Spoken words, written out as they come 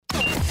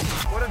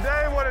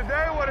a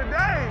day, what a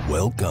day.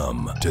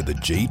 Welcome to the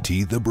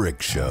JT the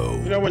Brick Show.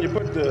 You know, when you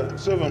put the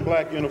silver and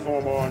black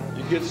uniform on,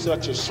 you get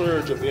such a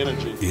surge of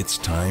energy. It's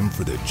time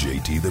for the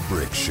JT the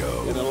Brick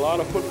Show. And a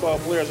lot of football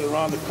players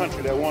around the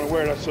country that want to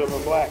wear that silver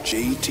and black.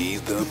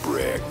 JT the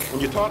Brick.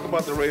 When you talk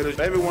about the Raiders,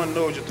 everyone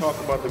knows you talk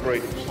about the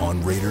Raiders.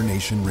 On Raider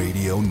Nation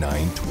Radio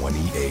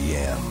 920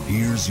 AM.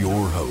 Here's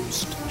your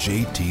host,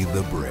 JT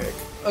the Brick.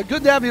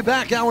 Good to have you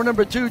back. Hour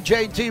number 2,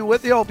 JT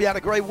with you. Hope you had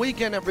a great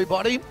weekend,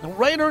 everybody.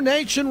 Raider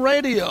Nation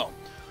Radio,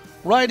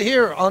 right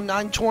here on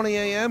 920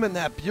 AM and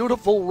that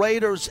beautiful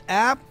Raiders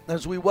app.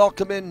 As we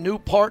welcome in new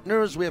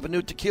partners, we have a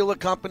new tequila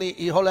company,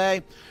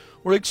 Híjole.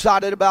 We're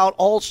excited about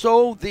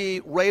also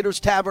the Raiders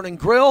Tavern and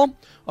Grill,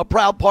 a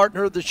proud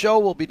partner of the show.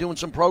 We'll be doing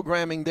some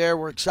programming there.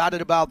 We're excited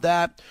about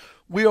that.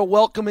 We are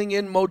welcoming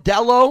in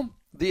Modelo,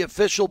 the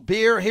official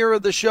beer here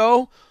of the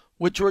show,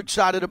 which we're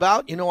excited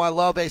about. You know I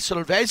love a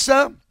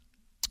cerveza.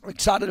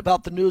 Excited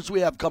about the news we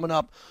have coming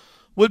up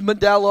with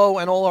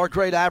Modelo and all our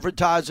great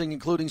advertising,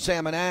 including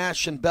Sam and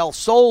Ash and Bell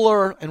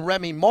Solar and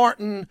Remy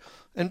Martin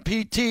and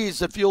PTs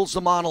that fuels the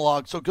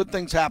monologue. So good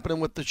things happening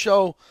with the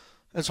show,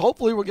 as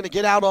hopefully we're going to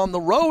get out on the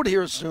road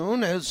here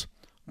soon, as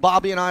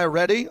Bobby and I are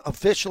ready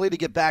officially to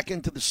get back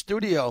into the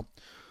studio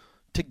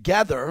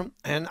together.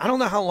 And I don't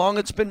know how long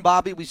it's been,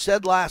 Bobby. We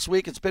said last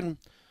week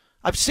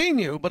I've seen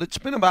you, but it's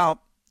been about,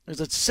 is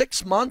it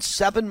 6 months,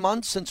 7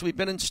 months since we've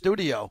been in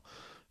studio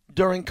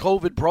during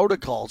COVID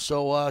protocol.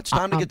 So it's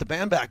time to get the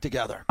band back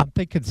together. I'm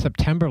thinking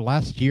September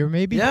last year,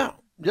 maybe? Yeah.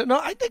 No,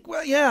 I think,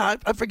 I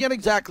forget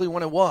exactly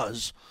when it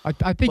was.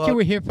 I think you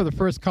were here for the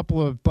first couple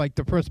of,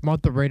 the first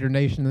month of Raider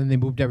Nation, and then they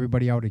moved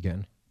everybody out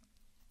again.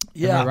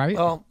 Yeah. Am I right?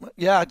 Well,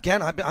 yeah,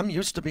 again, I'm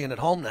used to being at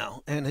home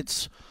now, and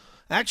it's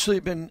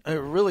actually been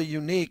a really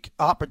unique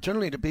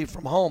opportunity to be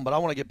from home, but I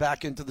want to get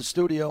back into the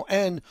studio,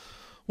 and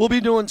we'll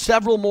be doing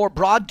several more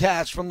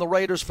broadcasts from the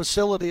Raiders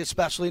facility,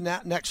 especially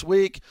next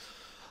week,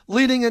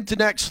 leading into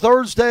next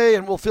Thursday,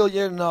 and we'll fill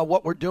you in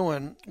what we're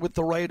doing with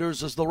the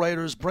Raiders as the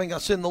Raiders bring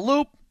us in the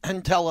loop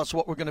and tell us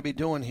what we're going to be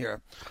doing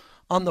here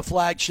on the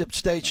flagship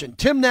station.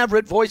 Tim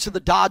Neverett, voice of the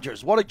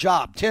Dodgers. What a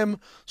job. Tim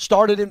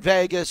started in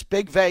Vegas,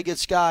 big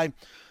Vegas guy.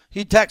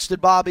 He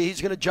texted Bobby. He's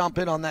going to jump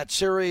in on that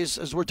series.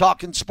 As we're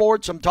talking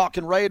sports, I'm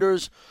talking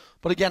Raiders.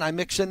 But again, I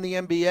mix in the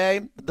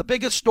NBA. The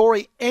biggest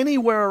story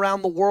anywhere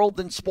around the world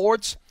in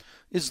sports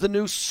is the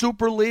new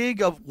Super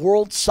League of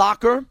World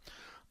Soccer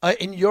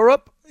in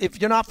Europe. If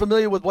you're not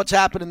familiar with what's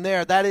happening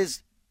there, that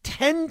is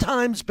 10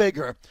 times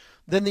bigger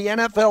than the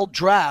NFL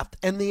draft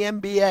and the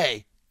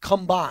NBA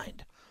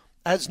combined.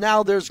 As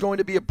now there's going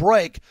to be a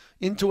break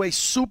into a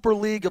super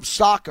league of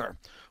soccer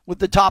with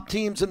the top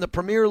teams in the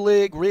Premier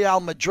League,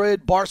 Real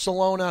Madrid,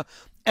 Barcelona.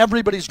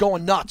 Everybody's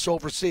going nuts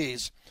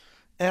overseas.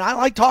 And I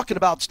like talking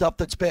about stuff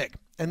that's big,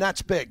 and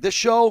that's big. This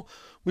show,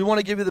 we want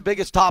to give you the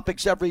biggest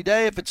topics every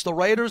day. If it's the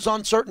Raiders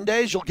on certain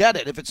days, you'll get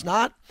it. If it's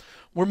not,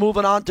 we're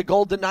moving on to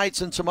Golden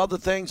Knights and some other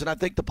things, and I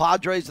think the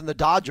Padres and the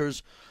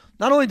Dodgers,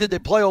 not only did they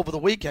play over the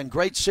weekend,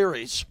 great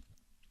series,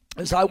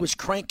 as I was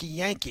cranky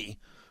Yankee,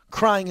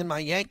 crying in my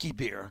Yankee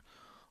beer,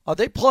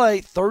 they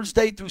play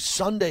Thursday through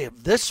Sunday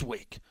of this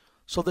week.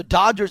 So the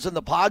Dodgers and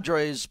the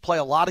Padres play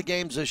a lot of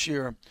games this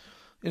year.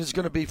 It is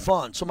going to be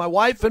fun. So my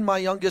wife and my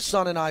youngest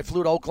son and I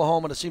flew to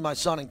Oklahoma to see my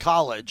son in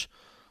college.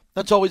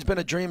 That's always been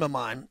a dream of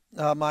mine.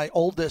 My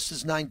oldest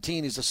is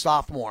 19. He's a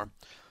sophomore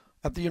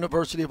at the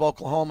University of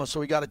Oklahoma,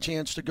 so we got a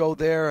chance to go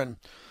there and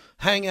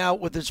hang out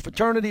with his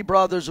fraternity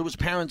brothers. It was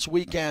parents'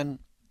 weekend,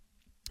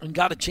 and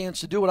got a chance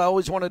to do what I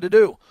always wanted to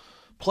do,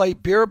 play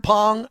beer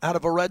pong out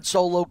of a red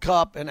Solo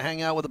cup and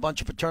hang out with a bunch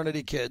of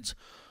fraternity kids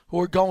who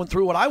were going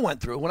through what I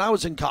went through when I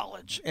was in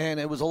college, and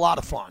it was a lot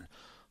of fun.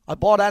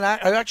 I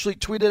actually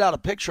tweeted out a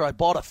picture. I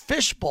bought a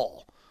fish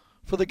bowl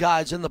for the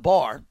guys in the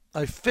bar.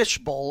 A fish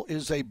bowl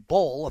is a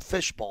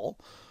fish bowl,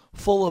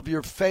 full of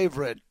your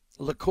favorite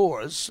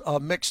liqueurs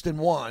mixed in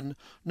one.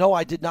 No,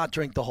 I did not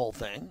drink the whole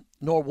thing,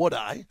 nor would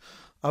I.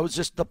 I was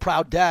just the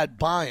proud dad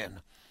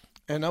buying.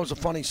 And that was a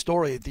funny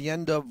story. At the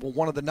end of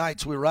one of the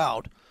nights we were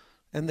out,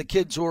 and the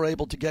kids who were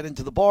able to get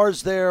into the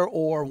bars there,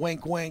 or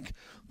wink, wink,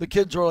 the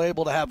kids were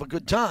able to have a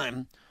good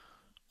time.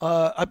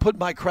 I put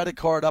my credit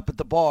card up at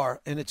the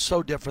bar, and it's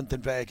so different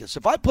than Vegas.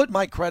 If I put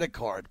my credit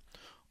card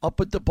up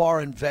at the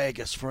bar in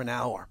Vegas for an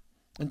hour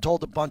and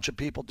told a bunch of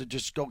people to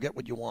just go get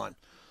what you want,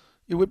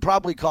 it would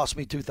probably cost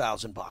me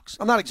 $2,000.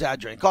 I'm not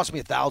exaggerating. It cost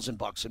me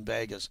 $1,000 in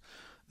Vegas.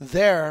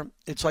 There,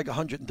 it's like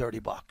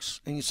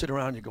 $130. And you sit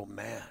around and you go,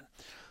 man,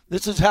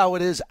 this is how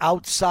it is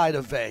outside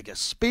of Vegas.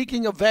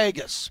 Speaking of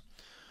Vegas,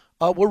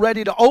 we're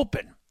ready to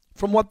open.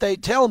 From what they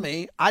tell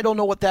me, I don't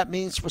know what that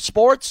means for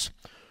sports.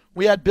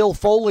 We had Bill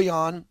Foley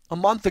on a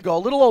month ago, a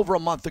little over a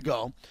month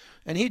ago,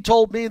 and he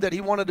told me that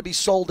he wanted to be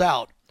sold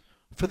out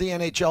for the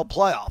NHL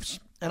playoffs.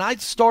 And I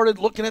started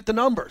looking at the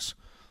numbers.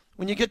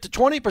 When you get to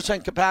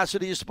 20%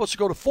 capacity, you're supposed to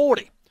go to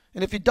 40.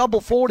 And if you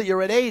double 40,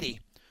 you're at 80.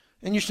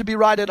 And you should be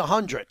right at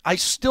 100. I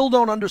still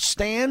don't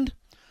understand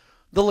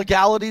the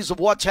legalities of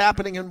what's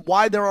happening and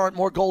why there aren't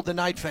more Golden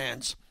Knight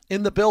fans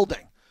in the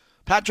building.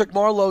 Patrick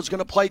Marleau is going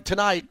to play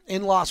tonight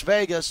in Las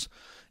Vegas,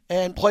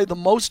 and play the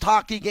most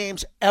hockey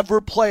games ever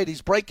played.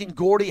 He's breaking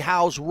Gordie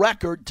Howe's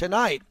record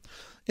tonight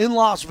in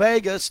Las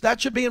Vegas. That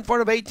should be in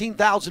front of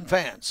 18,000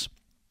 fans.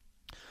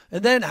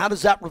 And then how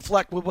does that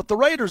reflect with what the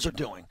Raiders are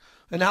doing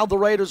and how the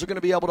Raiders are going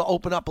to be able to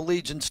open up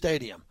Allegiant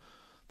Stadium?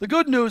 The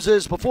good news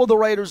is before the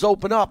Raiders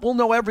open up, we'll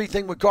know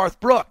everything with Garth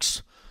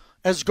Brooks,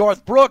 as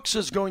Garth Brooks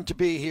is going to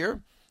be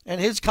here, and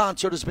his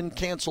concert has been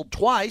canceled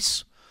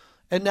twice,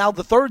 and now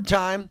the third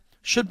time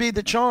should be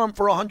the charm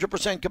for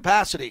 100%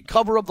 capacity.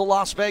 Cover of the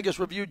Las Vegas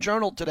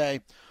Review-Journal today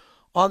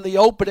on the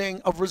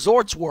opening of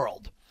Resorts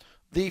World,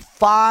 the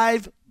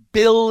 $5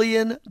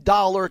 billion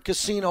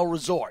casino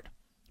resort.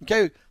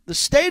 Okay, the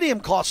stadium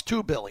costs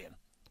 $2 billion.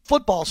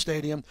 Football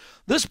stadium.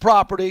 This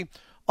property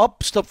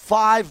ups to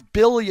 $5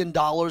 billion.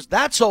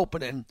 That's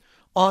opening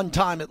on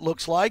time, it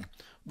looks like.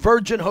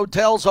 Virgin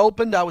Hotels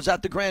opened. I was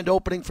at the grand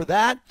opening for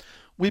that.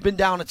 We've been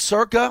down at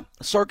Circa.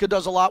 Circa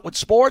does a lot with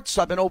sports.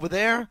 I've been over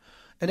there.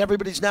 And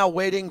everybody's now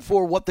waiting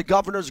for what the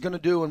governor's going to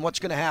do and what's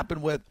going to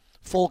happen with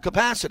full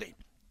capacity.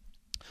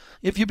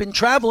 If you've been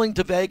traveling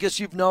to Vegas,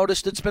 you've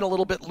noticed it's been a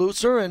little bit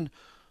looser and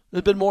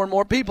there's been more and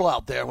more people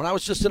out there. When I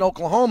was just in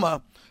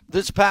Oklahoma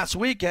this past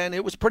weekend,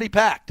 it was pretty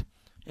packed.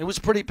 It was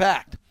pretty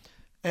packed.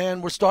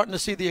 And we're starting to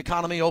see the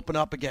economy open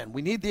up again.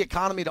 We need the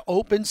economy to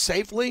open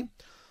safely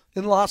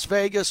in Las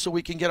Vegas so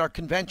we can get our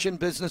convention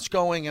business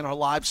going and our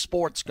live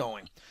sports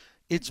going.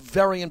 It's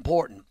very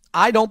important.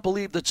 I don't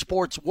believe that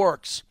sports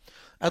works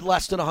at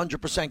less than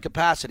 100%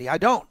 capacity. I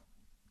don't.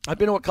 I've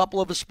been to a couple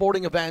of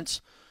sporting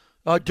events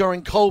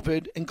during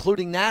COVID,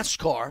 including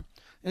NASCAR, and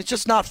it's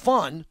just not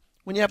fun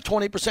when you have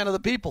 20% of the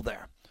people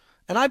there.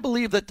 And I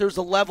believe that there's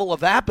a level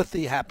of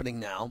apathy happening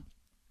now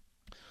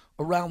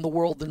around the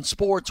world in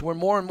sports where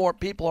more and more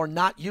people are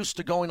not used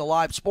to going to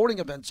live sporting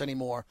events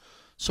anymore.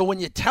 So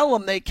when you tell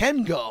them they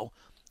can go,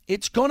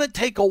 it's going to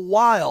take a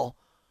while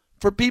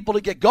for people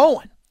to get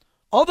going.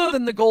 Other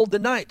than the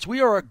Golden Knights, we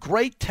are a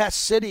great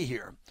test city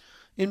here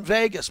in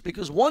Vegas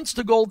because once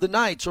the Golden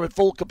Knights are at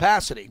full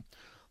capacity,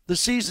 the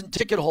season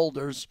ticket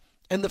holders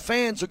and the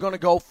fans are going to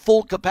go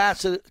full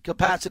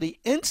capacity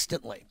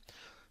instantly.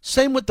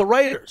 Same with the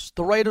Raiders.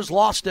 The Raiders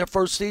lost their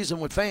first season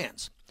with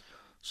fans.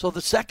 So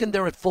the second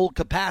they're at full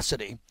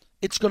capacity,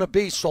 it's going to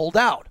be sold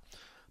out.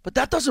 But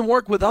that doesn't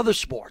work with other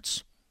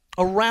sports.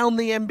 Around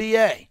the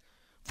NBA,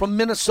 from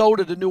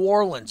Minnesota to New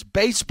Orleans,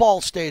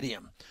 baseball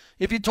stadium.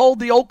 If you told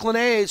the Oakland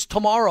A's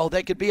tomorrow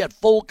they could be at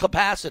full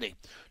capacity,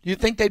 do you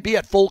think they'd be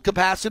at full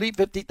capacity,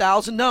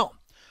 50,000? No.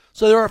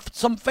 So there are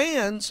some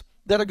fans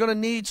that are going to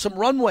need some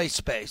runway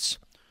space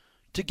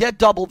to get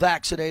double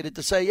vaccinated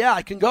to say, yeah,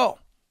 I can go.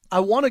 I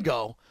want to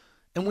go,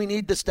 and we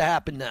need this to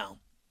happen now,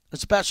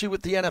 especially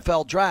with the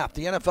NFL draft.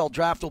 The NFL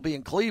draft will be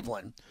in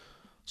Cleveland.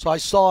 So I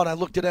saw it. I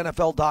looked at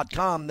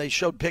NFL.com. They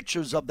showed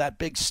pictures of that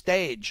big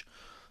stage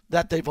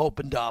that they've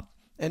opened up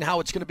and how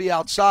it's going to be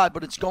outside,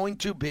 but it's going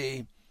to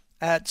be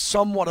at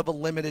somewhat of a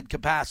limited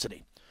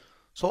capacity.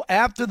 So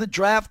after the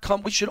draft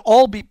comes, we should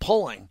all be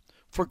pulling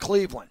for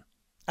Cleveland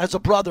as a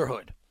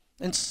brotherhood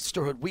and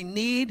sisterhood. We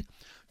need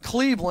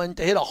Cleveland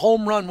to hit a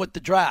home run with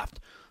the draft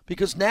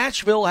because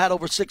Nashville had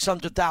over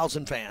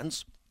 600,000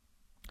 fans.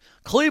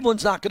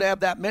 Cleveland's not going to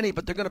have that many,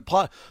 but they're going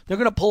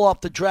to pull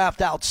off the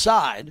draft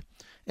outside.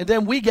 And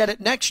then we get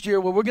it next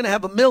year where we're going to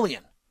have 1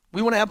 million.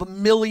 We want to have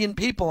 1 million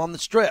people on the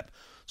Strip.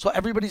 So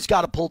everybody's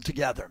got to pull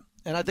together.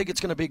 And I think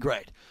it's going to be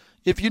great.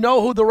 If you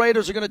know who the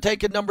Raiders are going to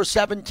take at number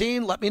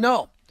 17, let me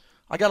know.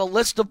 I got a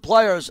list of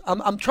players.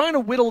 I'm trying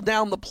to whittle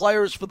down the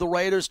players for the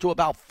Raiders to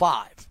about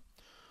 5.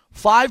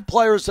 5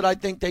 players that I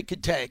think they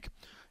could take.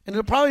 And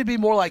it'll probably be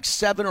more like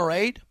 7 or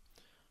 8.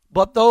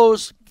 But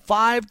those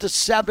 5 to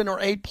 7 or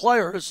 8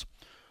 players,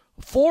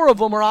 4 of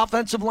them are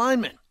offensive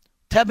linemen.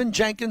 Tevin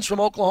Jenkins from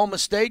Oklahoma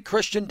State,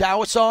 Christian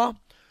Darrisaw,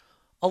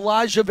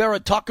 Elijah Vera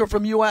Tucker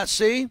from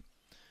USC.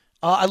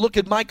 I look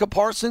at Micah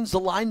Parsons,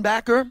 the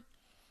linebacker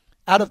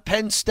out of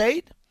Penn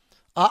State.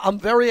 I'm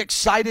very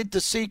excited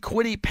to see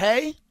Kwity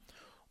Paye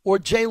or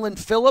Jalen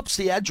Phillips,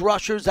 the edge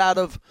rushers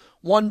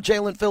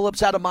Jalen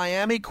Phillips out of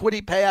Miami,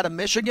 Kwity Paye out of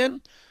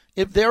Michigan,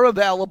 if they're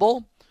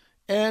available.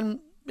 And,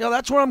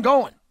 that's where I'm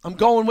going. I'm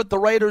going with the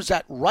Raiders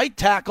at right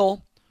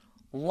tackle,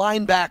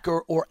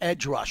 linebacker, or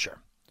edge rusher.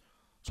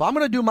 So I'm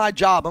going to do my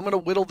job. I'm going to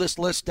whittle this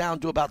list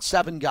down to about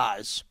 7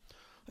 guys.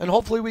 And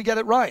hopefully we get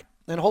it right.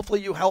 And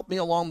hopefully you help me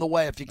along the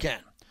way if you can.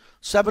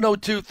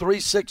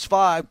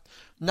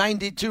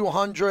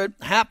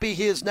 702-365-9200. Happy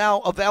he is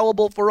now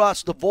available for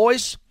us. The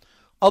voice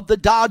of the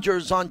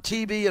Dodgers on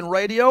TV and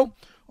radio.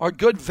 Our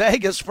good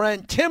Vegas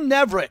friend, Tim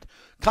Neverett,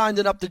 kind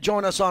enough to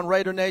join us on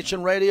Raider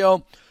Nation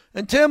Radio.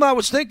 And, Tim, I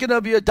was thinking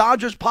of you,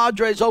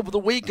 Dodgers-Padres over the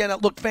weekend.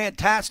 It looked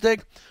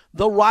fantastic.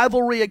 The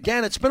rivalry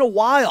again. It's been a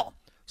while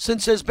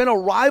since there's been a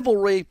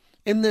rivalry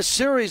in this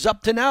series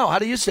up to now. How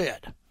do you see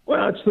it?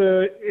 Well,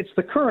 it's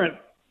the current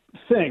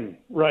thing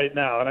right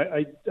now.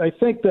 And I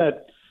think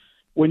that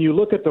when you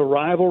look at the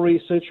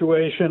rivalry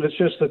situation, it's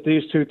just that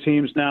these two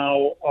teams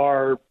now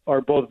are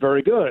both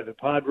very good. The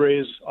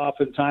Padres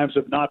oftentimes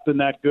have not been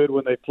that good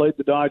when they played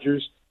the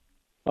Dodgers.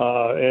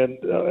 And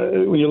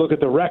when you look at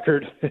the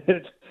record,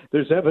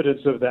 there's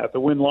evidence of that. The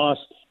win-loss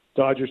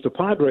Dodgers to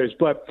Padres.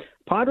 But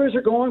Padres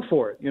are going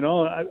for it. You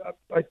know,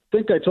 I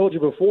think I told you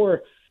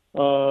before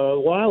a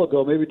while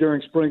ago, maybe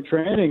during spring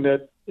training,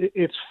 that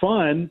it's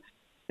fun,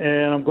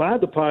 and I'm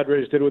glad the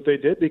Padres did what they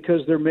did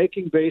because they're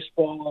making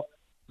baseball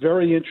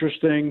very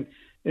interesting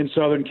in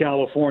Southern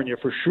California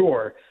for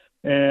sure.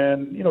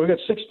 And, you know, we got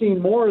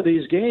 16 more of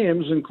these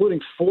games,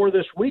 including 4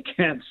 this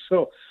weekend.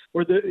 So,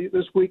 or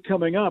this week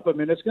coming up. I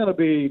mean, it's going to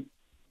be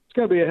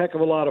a heck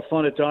of a lot of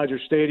fun at Dodger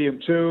Stadium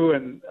too.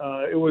 And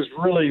it was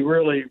really,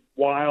 really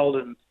wild.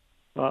 And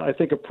I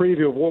think a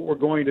preview of what we're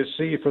going to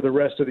see for the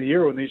rest of the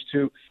year when these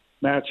two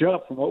match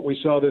up from what we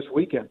saw this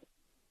weekend.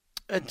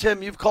 And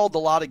Tim, you've called a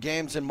lot of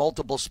games in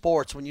multiple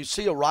sports. When you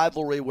see a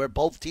rivalry where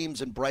both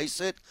teams embrace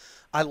it,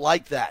 I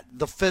like that.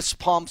 The fist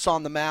pumps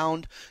on the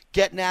mound,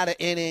 getting out of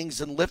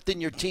innings and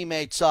lifting your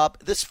teammates up.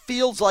 This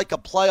feels like a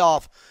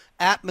playoff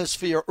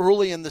atmosphere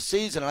early in the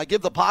season. And I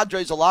give the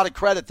Padres a lot of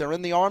credit. They're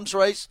in the arms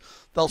race.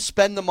 They'll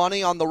spend the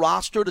money on the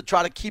roster to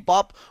try to keep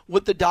up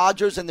with the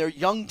Dodgers, and their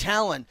young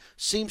talent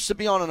seems to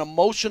be on an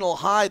emotional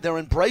high. They're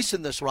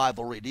embracing this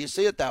rivalry. Do you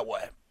see it that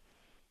way?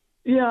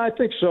 Yeah, I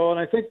think so. And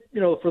I think,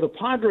 you know, for the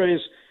Padres,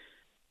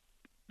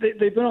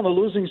 they've been on the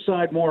losing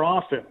side more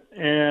often.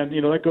 And,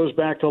 you know, that goes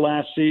back to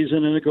last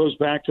season, and it goes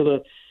back to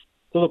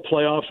the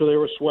playoffs where they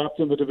were swept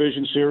in the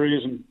division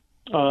series and,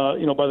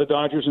 you know, by the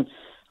Dodgers. And,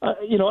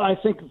 you know, I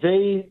think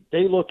they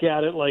look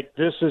at it like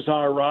this is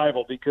our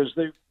rival because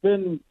they've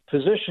been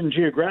positioned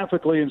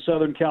geographically in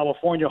Southern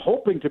California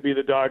hoping to be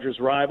the Dodgers'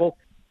 rival.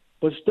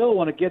 But still,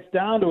 when it gets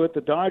down to it,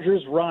 the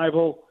Dodgers'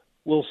 rival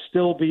will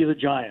still be the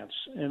Giants.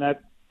 And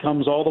that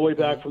comes all the way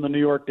back from the New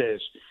York days.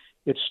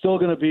 It's still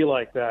going to be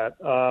like that.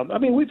 I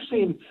mean, we've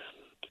seen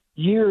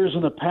years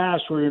in the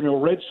past where, you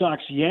know, Red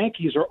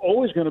Sox-Yankees are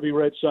always going to be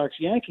Red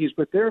Sox-Yankees,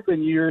 but there have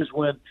been years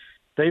when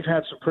they've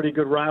had some pretty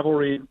good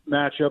rivalry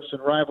matchups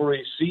and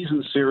rivalry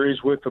season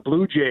series with the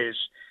Blue Jays,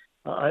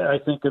 I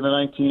think, in the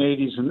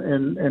 1980s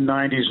and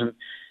 90s.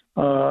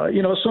 And,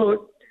 you know,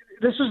 so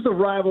this is the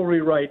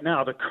rivalry right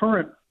now, the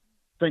current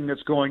thing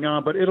that's going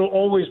on, but it'll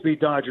always be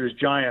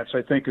Dodgers-Giants,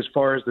 I think, as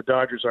far as the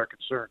Dodgers are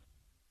concerned.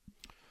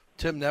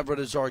 Tim Neverett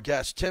is our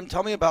guest. Tim,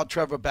 tell me about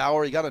Trevor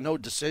Bauer. He got a no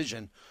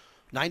decision,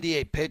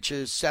 98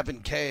 pitches,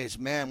 7 Ks.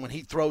 Man, when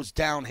he throws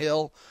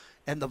downhill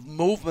and the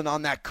movement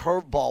on that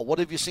curveball, what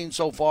have you seen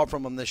so far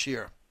from him this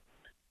year?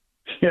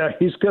 Yeah,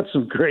 he's got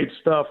some great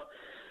stuff.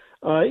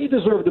 He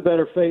deserved a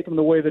better fate in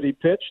the way that he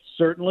pitched,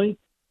 certainly.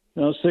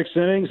 You know, 6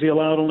 innings, he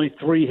allowed only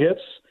 3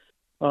 hits.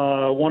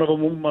 One of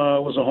them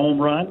was a home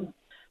run.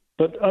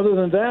 But other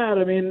than that,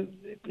 I mean,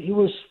 he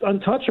was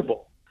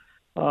untouchable.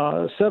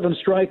 7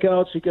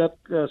 strikeouts. He got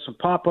some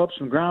pop-ups,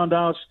 some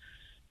ground-outs.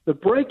 The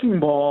breaking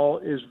ball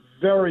is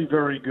very,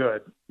 very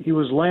good. He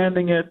was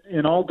landing it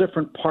in all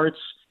different parts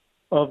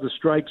of the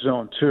strike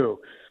zone, too.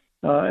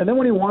 And then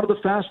when he wanted the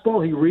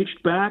fastball, he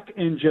reached back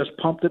and just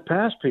pumped it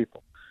past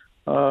people.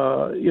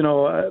 You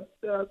know,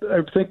 I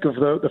think of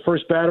the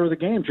first batter of the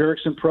game,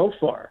 Jurickson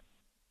Profar.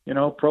 You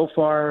know,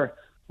 Profar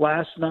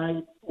last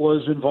night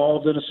was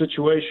involved in a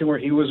situation where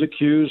he was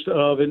accused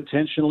of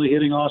intentionally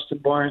hitting Austin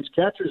Barnes'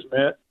 catcher's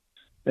mitt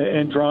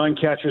and drawing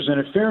catcher's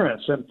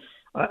interference. And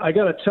I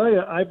got to tell you,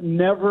 I've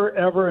never,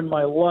 ever in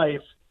my life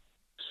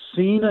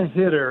seen a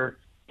hitter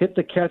hit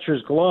the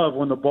catcher's glove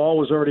when the ball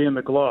was already in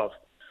the glove.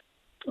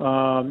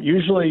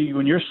 Usually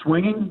when you're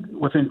swinging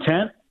with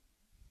intent,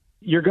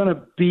 you're going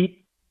to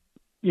beat,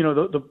 you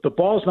know, the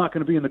ball's not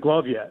going to be in the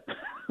glove yet.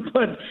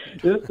 But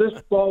this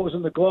ball was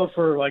in the glove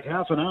for like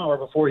half an hour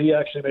before he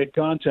actually made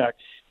contact.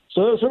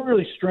 So it was a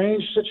really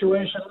strange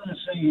situation. I'm going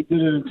to say he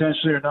did it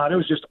intentionally or not. It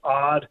was just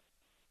odd.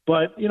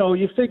 But, you know,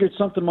 you figured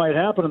something might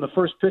happen in the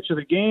first pitch of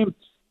the game.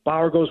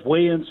 Bauer goes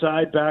way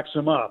inside, backs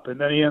him up, and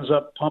then he ends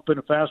up pumping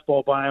a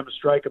fastball by him to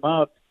strike him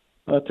out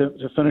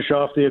to finish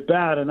off the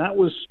at-bat. And that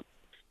was,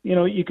 you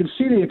know, you can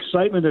see the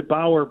excitement that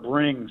Bauer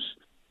brings.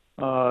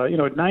 You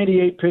know, at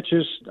 98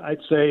 pitches,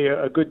 I'd say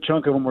a good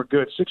chunk of them were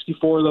good.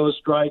 64 of those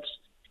strikes.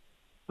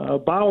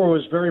 Bauer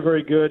was very,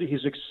 very good.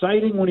 He's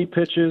exciting when he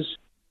pitches.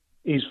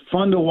 He's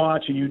fun to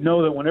watch, and you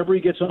know that whenever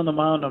he gets on the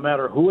mound, no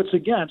matter who it's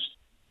against,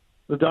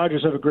 the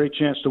Dodgers have a great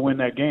chance to win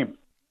that game.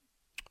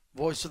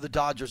 Voice of the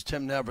Dodgers,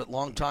 Tim Neverett,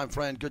 longtime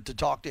friend. Good to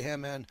talk to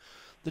him. And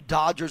the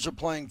Dodgers are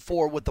playing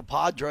 4 with the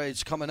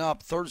Padres coming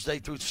up Thursday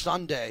through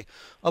Sunday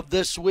of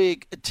this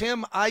week.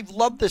 Tim, I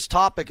love this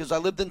topic because I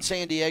lived in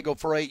San Diego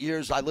for 8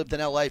 years. I lived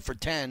in L.A. for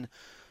 10.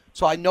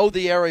 So I know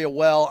the area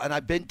well, and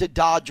I've been to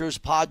Dodgers,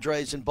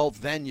 Padres in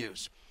both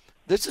venues.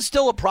 This is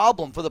still a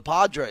problem for the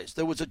Padres.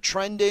 There was a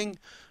trending.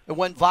 It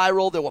went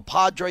viral. There were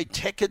Padre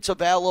tickets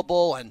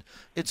available, and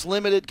it's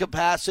limited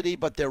capacity,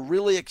 but they're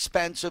really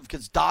expensive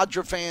because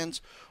Dodger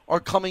fans are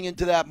coming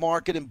into that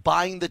market and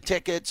buying the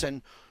tickets,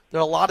 and there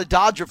are a lot of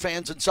Dodger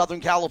fans in Southern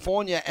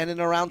California and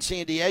in around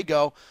San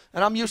Diego,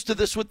 and I'm used to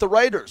this with the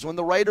Raiders. When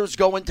the Raiders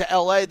go into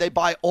L.A., they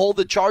buy all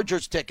the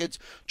Chargers tickets.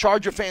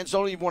 Charger fans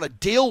don't even want to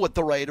deal with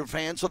the Raider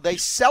fans, so they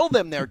sell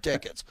them their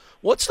tickets.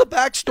 What's the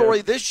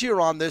backstory this year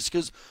on this?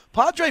 Because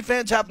Padre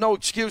fans have no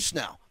excuse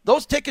now.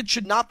 Those tickets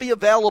should not be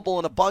available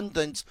in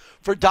abundance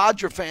for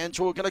Dodger fans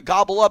who are going to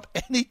gobble up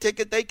any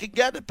ticket they can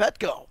get at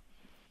Petco.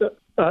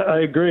 I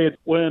agree.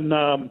 When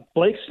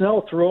Blake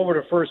Snell threw over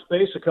to first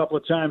base a couple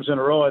of times in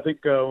a row, I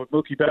think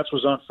Mookie Betts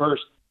was on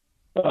first.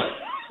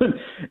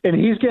 And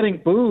he's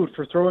getting booed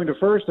for throwing to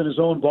first in his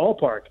own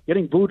ballpark,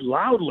 getting booed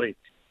loudly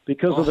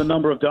because of the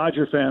number of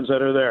Dodger fans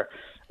that are there.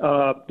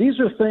 These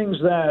are things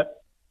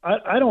that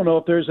I don't know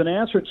if there's an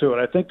answer to it.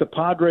 I think the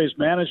Padres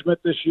management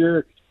this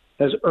year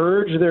has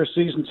urged their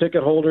season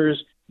ticket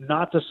holders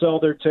not to sell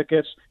their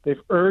tickets. They've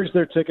urged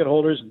their ticket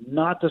holders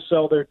not to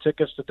sell their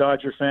tickets to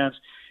Dodger fans.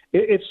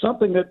 It's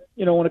something that,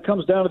 when it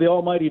comes down to the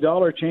almighty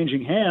dollar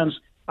changing hands,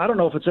 I don't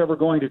know if it's ever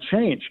going to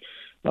change.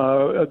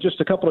 Just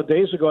a couple of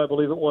days ago, I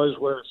believe it was,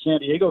 where San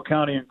Diego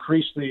County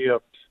increased the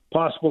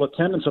possible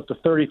attendance up to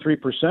 33%.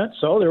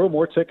 So there were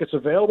more tickets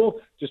available.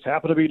 Just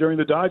happened to be during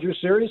the Dodger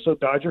series, so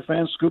Dodger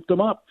fans scooped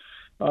them up.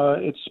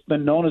 It's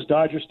been known as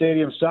Dodger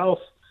Stadium South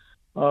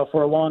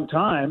for a long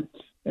time.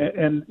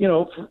 And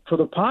for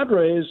the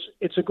Padres,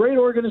 it's a great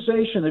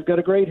organization. They've got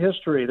a great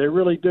history. They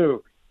really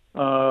do.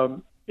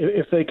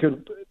 If they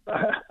could,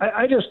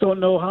 I just don't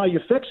know how you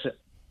fix it.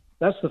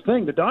 That's the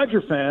thing. The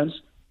Dodger fans,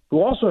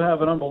 who also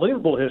have an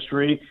unbelievable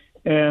history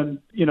and,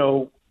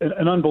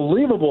 an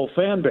unbelievable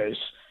fan base,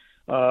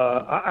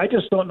 I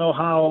just don't know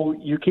how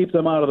you keep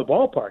them out of the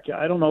ballpark.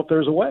 I don't know if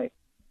there's a way.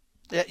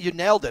 Yeah, you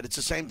nailed it. It's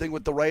the same thing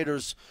with the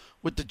Raiders,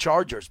 with the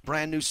Chargers.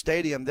 Brand new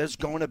stadium. There's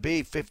going to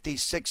be 50,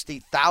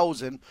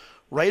 60,000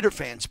 Raider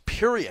fans,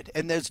 period.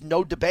 And there's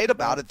no debate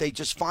about it. They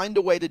just find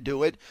a way to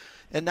do it.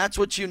 And that's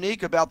what's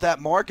unique about that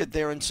market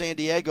there in San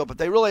Diego. But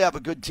they really have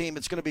a good team.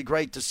 It's going to be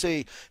great to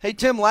see. Hey,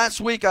 Tim, last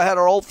week I had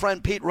our old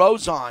friend Pete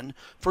Rose on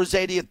for his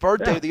 80th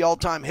birthday, the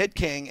all-time hit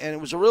king. And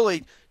it was a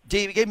really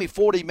deep, he gave me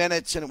 40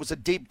 minutes, and it was a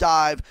deep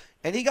dive.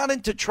 And he got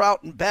into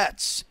Trout and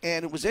Betts.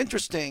 And it was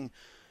interesting.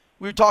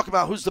 We were talking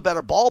about who's the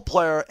better ball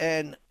player,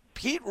 and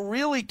Pete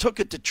really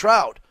took it to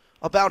Trout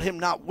about him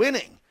not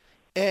winning.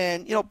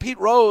 And, Pete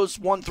Rose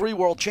won 3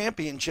 world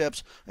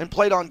championships and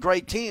played on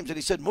great teams. And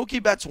he said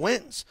Mookie Betts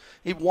wins.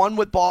 He won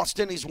with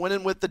Boston. He's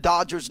winning with the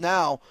Dodgers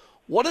now.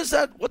 What's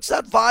that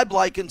vibe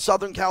like in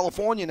Southern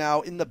California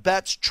now in the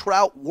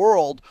Betts-Trout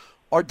world?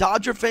 Are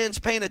Dodger fans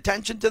paying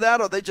attention to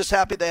that, or are they just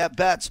happy they have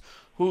Betts,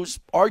 who's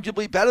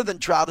arguably better than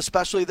Trout,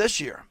 especially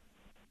this year?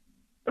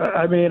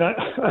 I mean,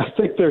 I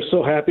think they're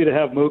so happy to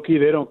have Mookie.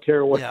 They don't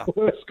care what's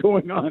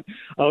going on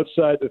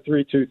outside the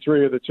 3-2-3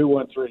 or the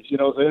 2-1-3s.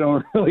 They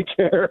don't really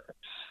care.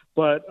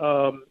 But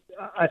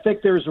I think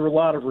there's a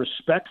lot of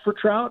respect for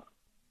Trout.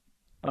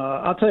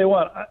 I'll tell you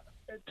what,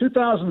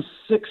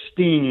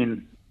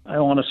 2016, I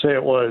want to say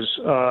it was,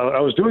 I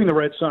was doing the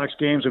Red Sox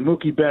games, and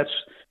Mookie Betts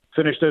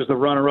finished as the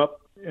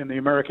runner-up in the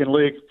American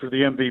League for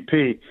the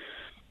MVP.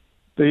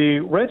 The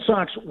Red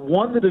Sox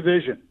won the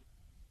division.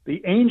 The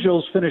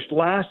Angels finished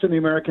last in the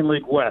American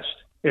League West,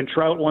 and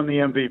Trout won the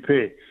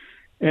MVP.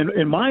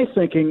 And my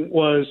thinking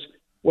was,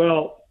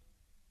 well,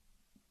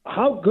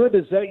 how good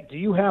do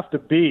you have to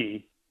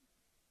be,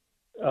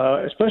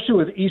 especially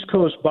with East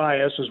Coast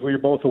bias, as we're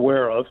both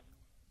aware of,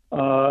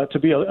 to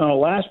be on a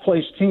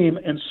last-place team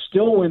and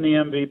still win the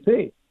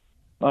MVP?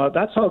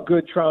 That's how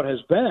good Trout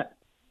has been.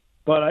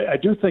 But I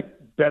do think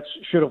Betts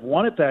should have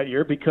won it that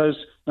year because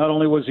not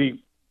only was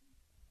he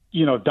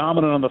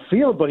dominant on the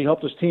field, but he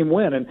helped his team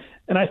win.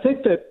 And I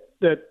think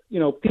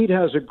that Pete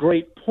has a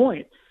great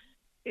point.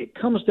 It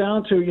comes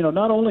down to,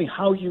 not only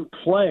how you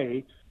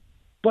play,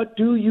 but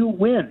do you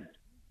win?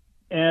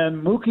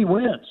 And Mookie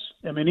wins.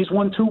 I mean, he's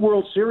won 2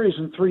 World Series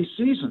in 3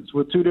 seasons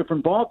with 2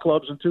 different ball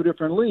clubs and 2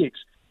 different leagues.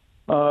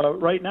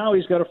 Right now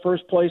he's got a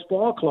first-place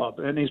ball club,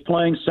 and he's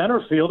playing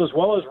center field as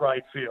well as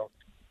right field.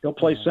 He'll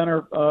play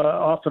center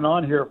off and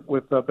on here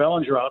with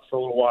Bellinger out for a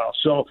little while.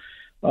 So,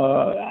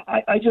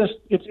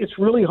 it's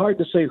really hard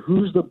to say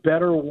who's the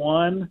better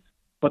one,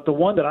 but the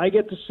one that I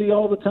get to see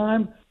all the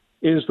time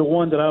is the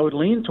one that I would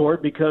lean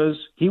toward because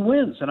he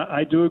wins. And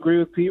I do agree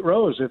with Pete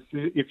Rose.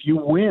 If you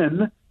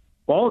win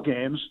ball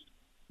games,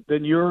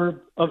 then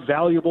you're a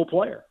valuable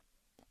player.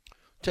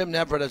 Tim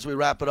Neverett, as we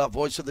wrap it up,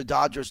 voice of the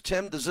Dodgers.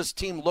 Tim, does this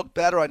team look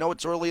better? I know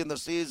it's early in the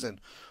season,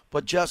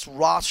 but just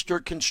roster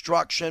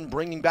construction,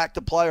 bringing back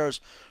the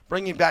players,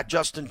 bringing back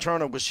Justin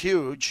Turner was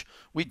huge.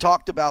 We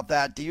talked about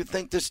that. Do you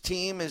think this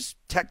team is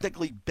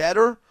technically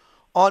better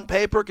on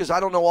paper? Because I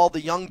don't know all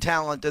the young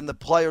talent and the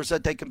players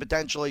that they can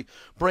potentially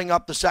bring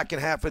up the second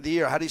half of the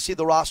year. How do you see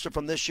the roster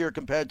from this year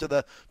compared to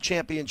the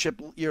championship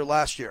year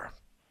last year?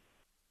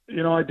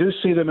 I do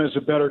see them as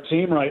a better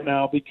team right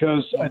now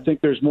because I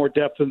think there's more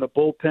depth in the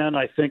bullpen.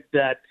 I think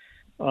that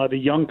the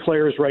young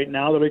players right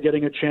now that are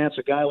getting a chance,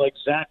 a guy like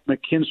Zach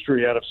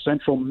McKinstry out of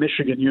Central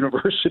Michigan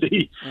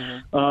University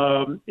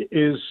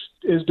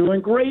is doing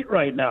great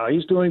right now.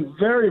 He's doing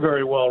very,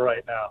 very well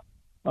right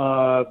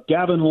now.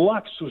 Gavin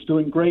Lux was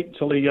doing great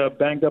until he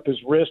banged up his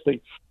wrist.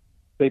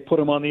 They put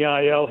him on the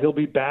IL. He'll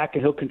be back,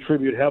 and he'll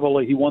contribute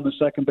heavily. He won the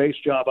second base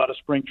job out of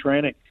spring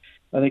training.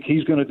 I think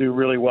he's going to do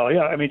really well.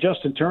 Yeah, I mean,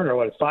 Justin Turner,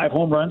 5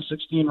 home runs,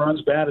 16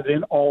 runs batted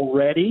in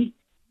already?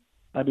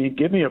 I mean,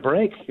 give me a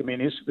break. I mean,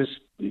 this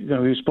he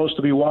was supposed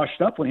to be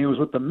washed up when he was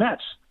with the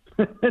Mets.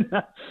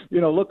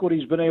 Look what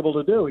he's been able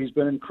to do. He's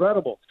been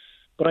incredible.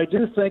 But I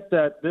do think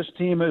that this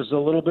team is a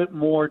little bit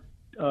more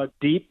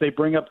deep. They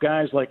bring up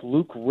guys like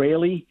Luke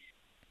Raley,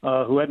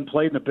 who hadn't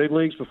played in the big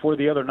leagues before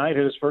the other night,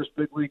 hit his first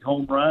big league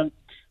home run.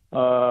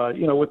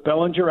 With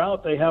Bellinger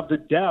out, they have the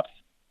depth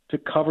to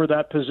cover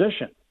that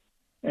position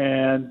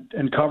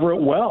and cover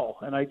it well.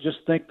 And I just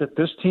think that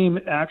this team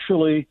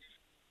actually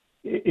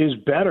is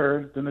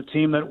better than the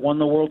team that won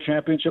the World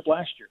Championship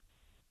last year.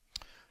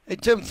 Hey,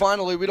 Tim,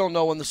 finally, we don't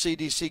know when the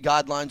CDC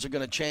guidelines are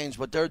going to change,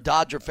 but they're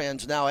Dodger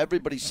fans now.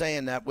 Everybody's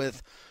saying that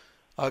with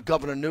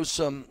Governor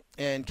Newsom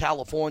in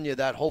California,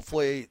 that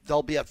hopefully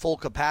they'll be at full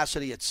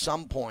capacity at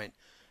some point.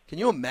 Can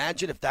you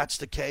imagine if that's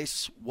the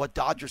case, what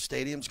Dodger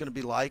Stadium's going to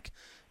be like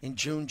in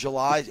June,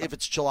 July, if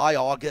it's July,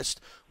 August,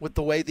 with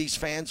the way these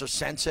fans are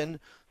sensing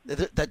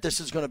that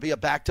this is going to be a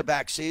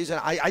back-to-back season?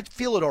 I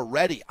feel it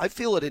already. I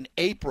feel it in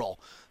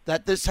April,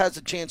 that this has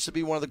a chance to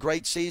be one of the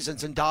great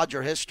seasons in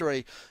Dodger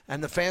history,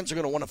 and the fans are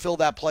going to want to fill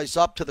that place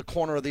up to the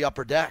corner of the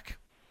upper deck.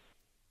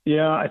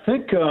 Yeah, I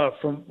think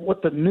from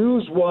what the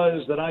news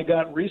was that I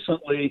got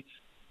recently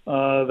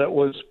that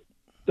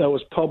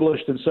was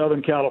published in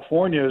Southern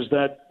California is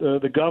that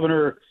the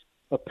governor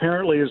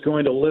apparently is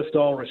going to lift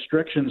all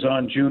restrictions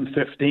on June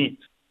 15th.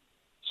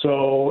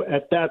 So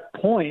at that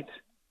point,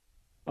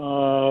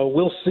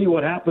 we'll see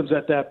what happens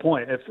at that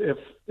point.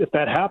 If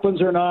that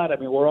happens or not, I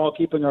mean, we're all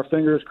keeping our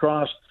fingers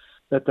crossed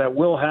that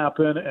will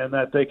happen and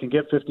that they can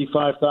get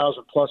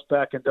 55,000 plus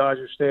back in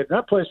Dodger Stadium.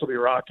 That place will be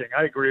rocking.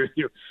 I agree with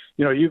you.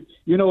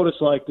 You know what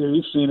it's like there.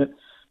 You've seen it.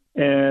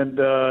 And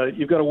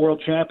you've got a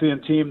world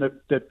champion team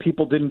that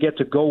people didn't get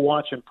to go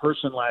watch in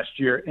person last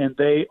year, and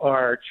they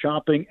are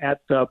chomping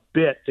at the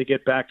bit to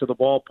get back to the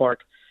ballpark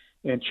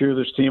and cheer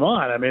this team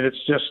on. I mean,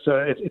 it's just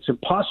it's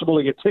impossible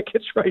to get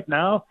tickets right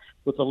now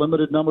with the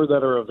limited number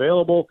that are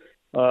available,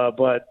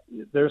 but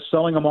they're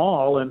selling them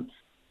all, and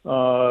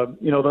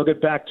they'll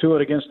get back to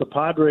it against the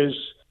Padres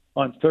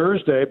on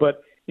Thursday.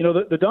 But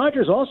the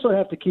Dodgers also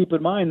have to keep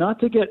in mind not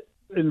to get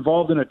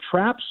involved in a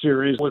trap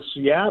series with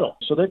Seattle.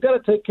 So they've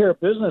got to take care of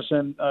business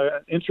in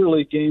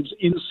interleague games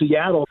in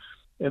Seattle,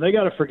 and they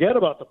got to forget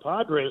about the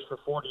Padres for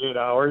 48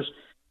 hours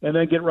and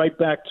then get right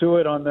back to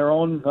it on their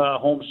own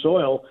home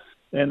soil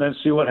and then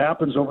see what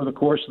happens over the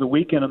course of the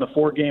weekend in the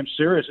 4-game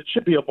series. It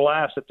should be a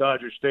blast at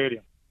Dodger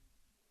Stadium.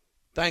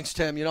 Thanks,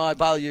 Tim. I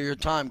value your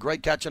time.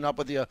 Great catching up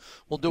with you.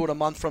 We'll do it a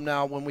month from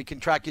now when we can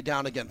track you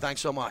down again.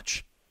 Thanks so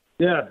much.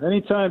 Yeah,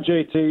 anytime,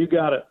 JT. You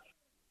got it.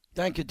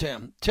 Thank you,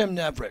 Tim. Tim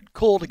Neverett.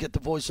 Cool to get the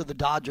voice of the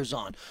Dodgers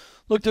on.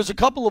 Look, there's a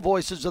couple of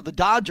voices of the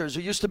Dodgers.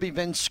 There used to be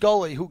Vin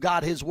Scully, who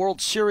got his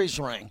World Series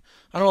ring.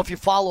 I don't know if you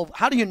follow.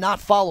 How do you not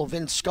follow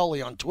Vin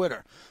Scully on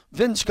Twitter?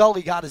 Vin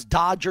Scully got his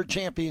Dodger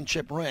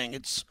championship ring.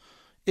 It's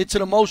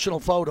an emotional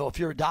photo if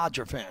you're a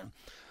Dodger fan.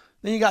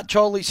 Then you got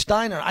Charlie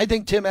Steiner. I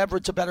think Tim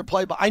Everett's a better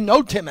I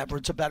know Tim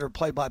Everett's a better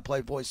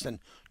play-by-play voice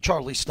than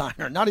Charlie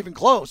Steiner. Not even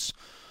close.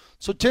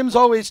 So Tim's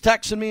always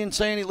texting me and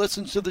saying he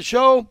listens to the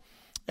show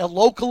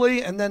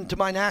locally and then to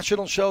my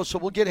national show, so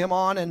we'll get him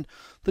on. And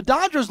the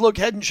Dodgers look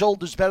head and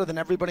shoulders better than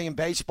everybody in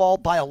baseball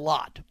by a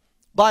lot.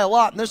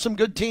 And there's some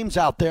good teams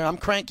out there. I'm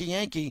cranky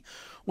Yankee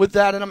with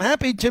that, and I'm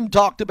happy Tim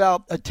talked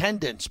about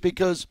attendance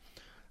because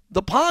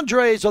the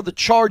Padres are the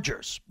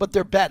Chargers, but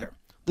they're better.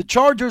 The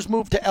Chargers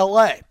moved to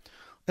L.A.,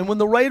 and when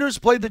the Raiders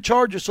played the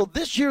Chargers, so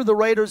this year the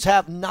Raiders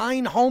have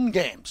 9 home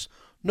games.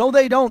 No,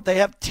 they don't. They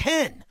have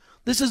 10.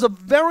 This is a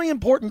very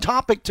important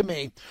topic to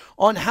me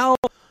on how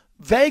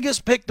Vegas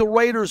picked the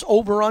Raiders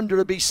over-under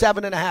to be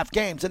 7.5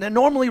 games, and they're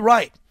normally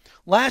right.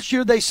 Last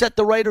year they set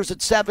the Raiders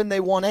at 7,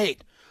 they won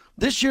 8.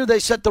 This year they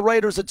set the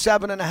Raiders at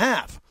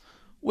 7.5,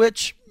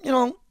 which,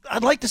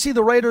 I'd like to see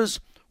the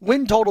Raiders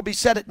win total be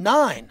set at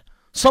 9,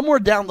 somewhere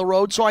down the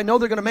road, so I know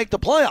they're going to make the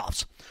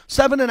playoffs.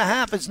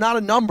 7.5 is not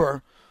a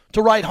number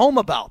to write home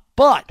about,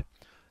 but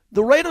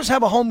the Raiders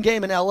have a home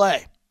game in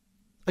L.A.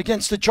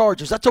 against the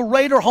Chargers. That's a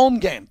Raider home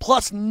game,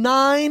 plus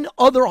 9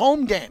 other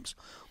home games.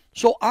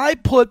 So I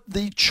put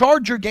the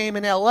Charger game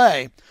in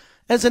L.A.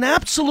 as an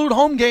absolute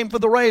home game for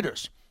the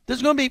Raiders.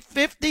 There's going to be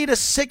 50 to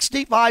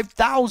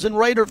 65,000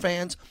 Raider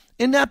fans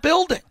in that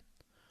building.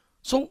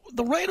 So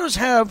the Raiders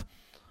have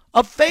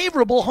a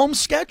favorable home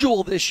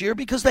schedule this year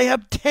because they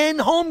have 10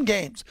 home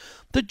games.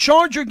 The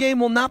Charger game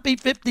will not be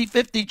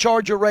 50-50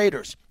 Charger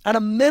Raiders. At a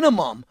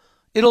minimum,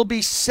 it'll be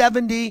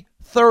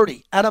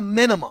 70-30 at a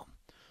minimum.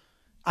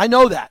 I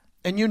know that,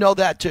 and you know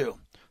that too.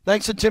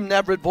 Thanks to Tim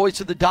Neverett, voice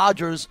of the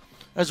Dodgers,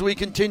 as we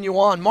continue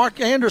on.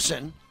 Mark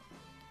Anderson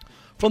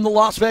from the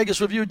Las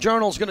Vegas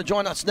Review-Journal is going to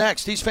join us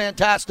next. He's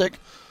fantastic.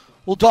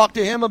 We'll talk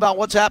to him about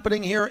what's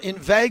happening here in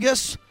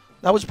Vegas.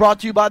 That was brought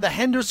to you by the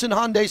Henderson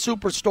Hyundai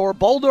Superstore,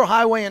 Boulder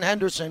Highway in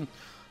Henderson.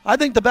 I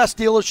think the best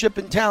dealership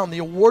in town. The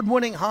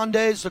award-winning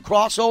Hyundais, the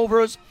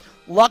crossovers,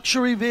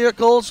 luxury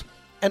vehicles,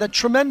 and a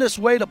tremendous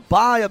way to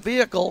buy a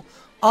vehicle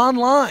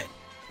online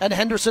at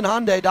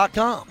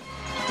HendersonHyundai.com.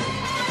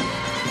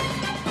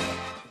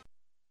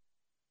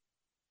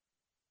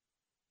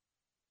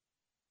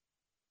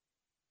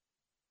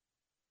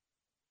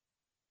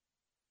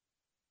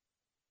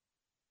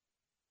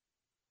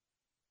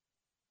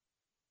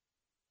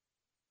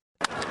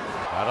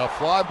 On a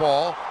fly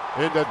ball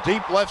into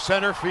deep left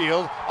center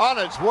field, on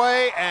its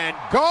way and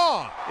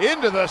gone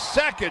into the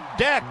second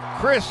deck.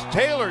 Chris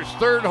Taylor's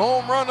third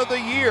home run of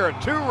the year, a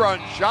 2-run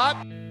shot.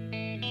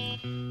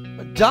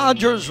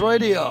 Dodgers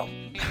radio.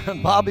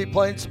 Bobby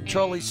playing some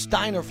Charlie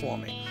Steiner for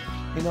me.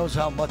 He knows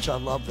how much I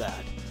love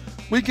that.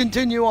 We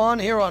continue on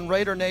here on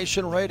Raider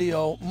Nation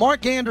Radio.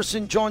 Mark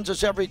Anderson joins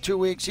us every 2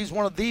 weeks. He's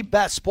one of the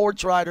best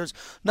sports writers,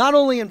 not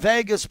only in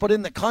Vegas, but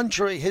in the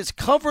country. His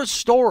cover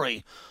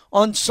story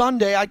on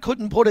Sunday, I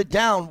couldn't put it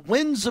down,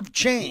 Winds of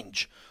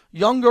Change.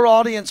 Younger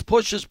audience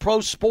pushes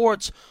pro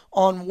sports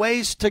on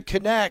ways to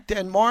connect.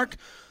 And Mark,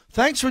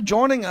 thanks for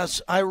joining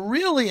us. I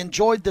really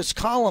enjoyed this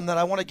column that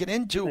I want to get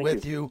into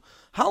with you.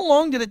 How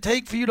long did it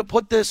take for you to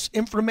put this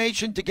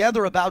information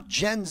together about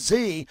Gen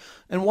Z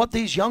and what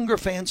these younger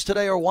fans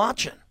today are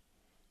watching?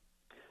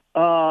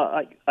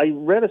 I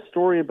read a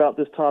story about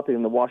this topic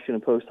in the Washington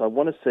Post, I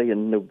want to say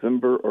in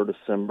November or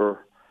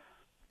December.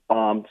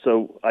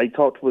 So I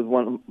talked with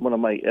one of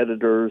my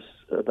editors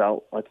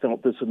about, I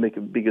felt this would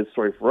be a good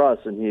story for us,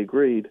 and he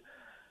agreed.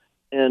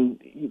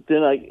 And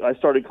then I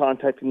started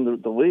contacting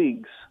the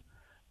leagues,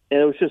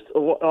 and it was just, a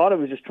lot of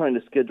it was just trying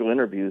to schedule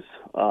interviews.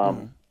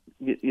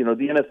 You know,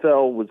 the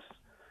NFL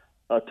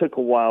took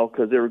a while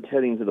because they were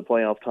heading to the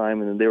playoff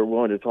time, and they were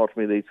willing to talk to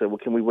me. They said, well,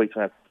 can we wait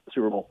till after the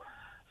Super Bowl?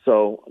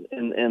 So,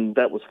 and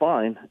that was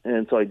fine.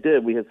 And so I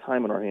did. We had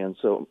time in our hands.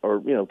 So,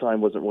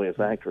 time wasn't really a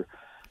factor.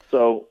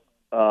 So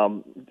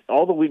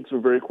all the leagues were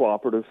very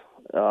cooperative.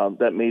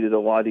 That made it a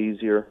lot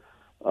easier.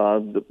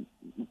 The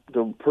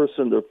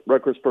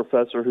records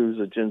professor, who's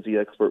a Gen Z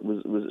expert,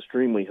 was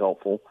extremely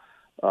helpful.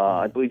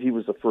 I believe he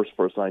was the first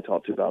person I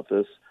talked to about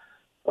this.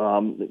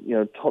 Talked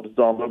to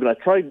Don Logan. I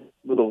tried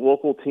with the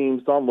local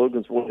teams. Don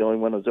Logan's really the only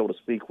one I was able to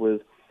speak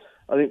with.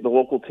 I think the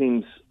local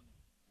teams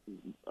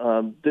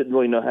didn't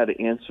really know how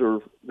to answer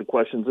the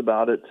questions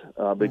about it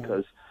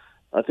because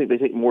I think they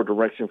take more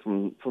direction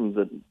from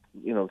the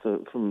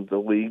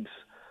leagues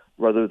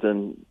rather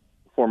than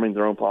forming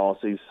their own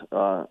policies.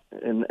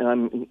 And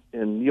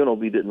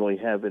UNLV didn't really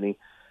have any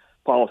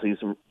policies,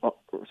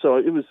 so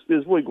it was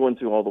really going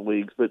through all the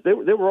leagues. But they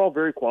were all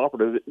very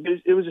cooperative.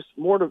 It was just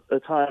more a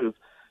time of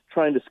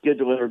trying to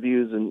schedule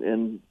interviews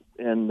and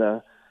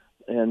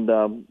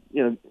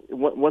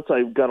once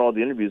I got all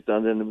the interviews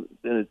done,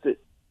 then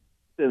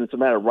it's a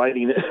matter of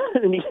writing it,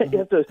 and you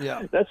have to.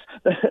 Yeah. That's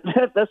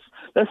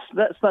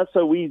not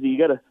so easy.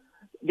 You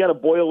gotta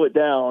boil it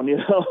down,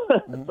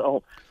 Mm-hmm.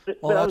 So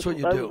that's what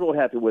you do. I was real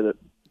happy with it.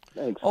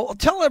 Thanks. Oh,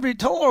 tell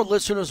our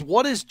listeners,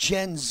 what is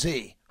Gen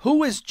Z?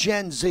 Who is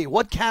Gen Z?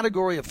 What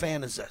category of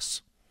fan is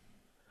this?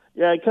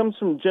 Yeah, it comes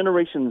from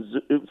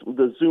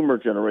the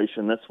Zoomer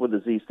generation. That's what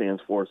the Z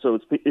stands for. So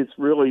it's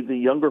really the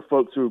younger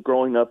folks who are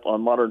growing up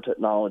on modern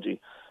technology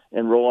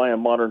and rely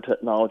on modern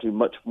technology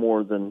much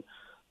more than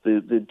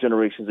the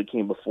generations that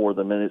came before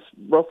them. And it's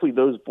roughly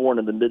those born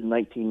in the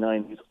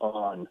mid-1990s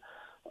on.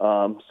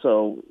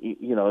 So,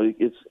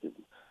 it's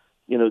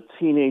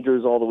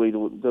teenagers all the way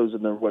to those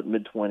in their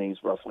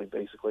mid-20s roughly,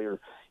 basically, or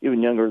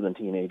even younger than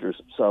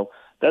teenagers. So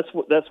that's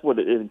what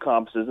it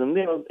encompasses, and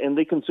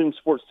they consume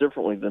sports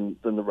differently than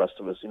the rest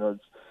of us.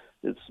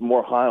 It's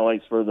more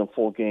highlights rather than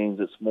full games.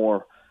 It's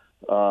more,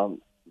 it's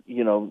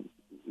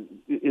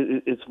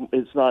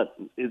not.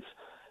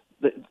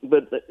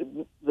 But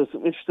the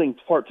interesting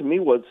part to me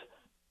was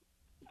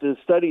the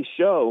studies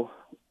show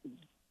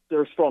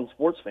they're strong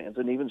sports fans,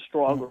 and even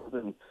stronger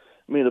than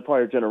the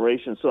prior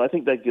generation. So I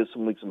think that gives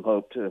some leagues some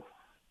hope too.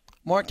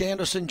 Mark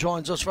Anderson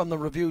joins us from the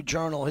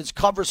Review-Journal. His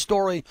cover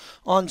story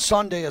on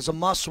Sunday is a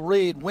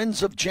must-read.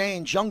 Winds of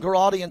Change, younger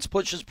audience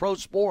pushes pro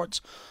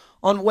sports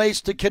on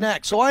ways to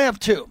connect. So I have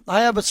two.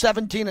 I have a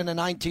 17 and a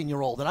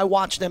 19-year-old, and I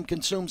watch them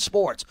consume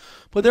sports.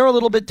 But they're a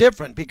little bit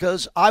different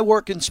because I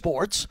work in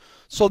sports,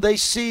 so they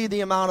see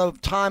the amount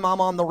of time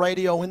I'm on the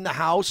radio in the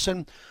house,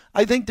 and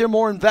I think they're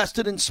more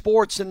invested in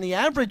sports than the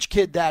average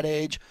kid that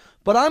age.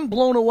 But I'm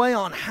blown away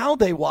on how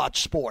they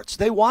watch sports.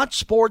 They watch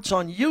sports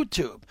on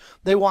YouTube.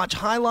 They watch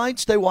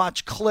highlights. They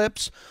watch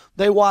clips.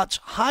 They watch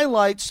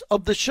highlights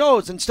of the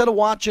shows. Instead of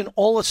watching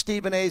all of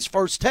Stephen A's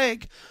First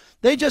Take,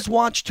 they just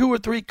watch 2 or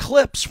 3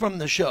 clips from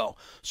the show.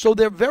 So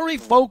they're very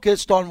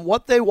focused on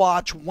what they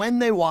watch, when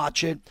they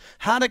watch it,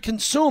 how to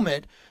consume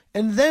it,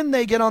 and then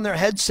they get on their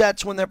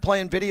headsets when they're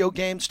playing video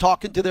games,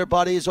 talking to their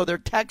buddies, or they're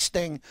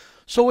texting.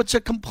 So it's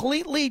a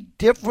completely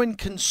different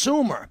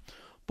consumer.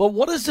 But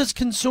what does this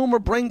consumer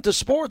bring to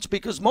sports?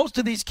 Because most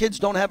of these kids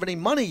don't have any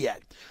money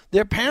yet.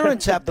 Their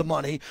parents have the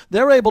money.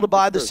 They're able to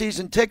buy the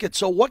season ticket.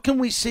 So what can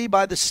we see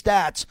by the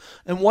stats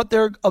and what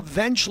they're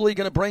eventually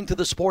going to bring to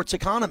the sports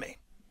economy?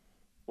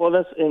 Well,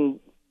 that's and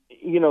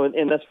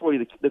that's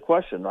really the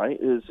question, right?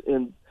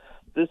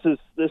 This is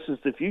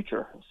the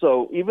future.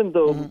 So even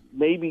though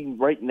maybe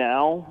right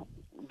now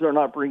they're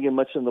not bringing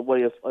much in the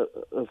way of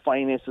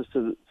finances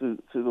to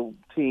the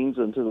teams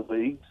and to the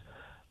leagues,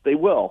 they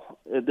will.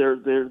 They're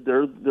going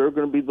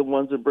to be the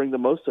ones that bring the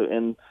most to it.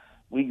 And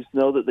leagues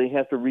know that they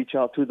have to reach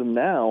out to them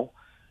now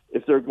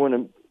if they're going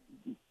to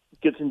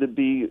get them to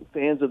be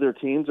fans of their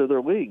teams or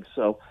their leagues.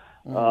 So,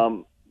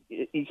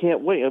 you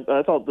can't wait.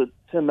 I thought that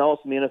Tim Ellis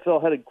in the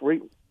NFL had a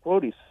great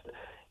quote. He said,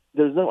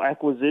 "There's no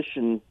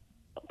acquisition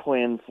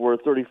plan for a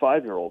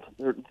 35-year-old.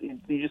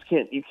 You just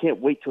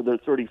can't wait till they're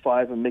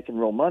 35 and making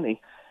real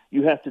money.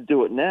 You have to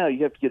do it now.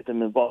 You have to get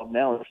them involved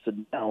now,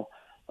 interested now."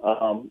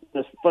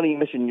 It's funny you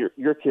mention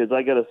your kids.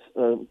 I got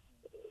a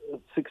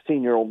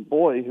 16-year-old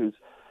boy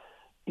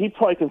he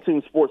probably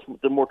consumes sports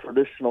the more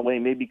traditional way,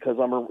 maybe because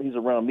he's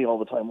around me all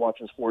the time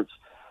watching sports.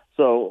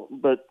 So,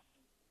 but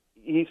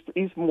he's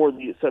more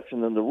the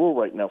exception than the rule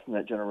right now from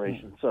that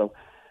generation. So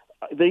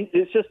they're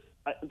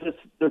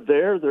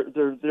there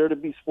to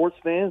be sports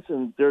fans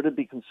and there to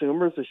be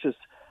consumers. It's just,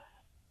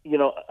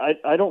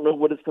 I don't know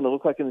what it's going to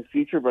look like in the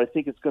future, but I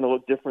think it's going to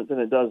look different than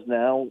it does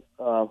now.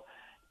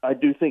 I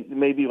do think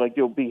maybe like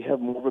you'll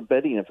have more of a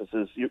betting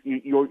emphasis.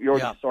 You're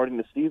already starting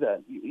to see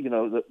that.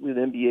 The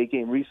NBA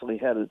game recently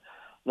had an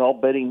all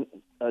betting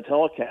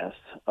telecast.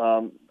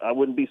 I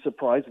wouldn't be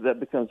surprised if that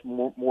becomes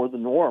more the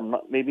norm.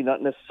 Maybe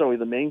not necessarily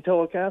the main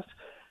telecast,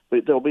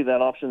 but there'll be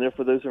that option there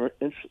for those who are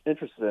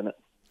interested in it.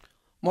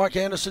 Mark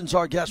Anderson's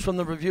our guest from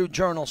the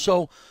Review-Journal.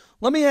 So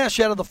let me ask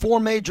you, out of the four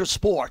major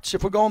sports,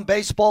 if we're going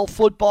baseball,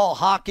 football,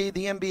 hockey,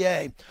 the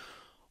NBA,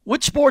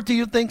 which sport do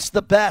you think's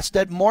the best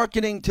at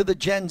marketing to the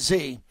Gen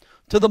Z,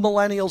 to the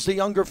millennials, the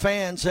younger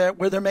fans,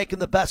 where they're making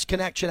the best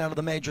connection out of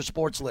the major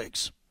sports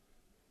leagues?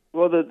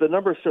 Well, the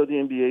numbers show the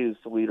NBA is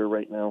the leader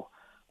right now.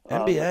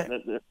 NBA?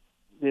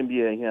 The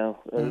NBA, yeah.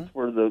 It's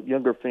where the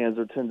younger fans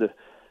tend to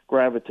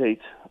gravitate.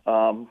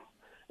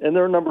 And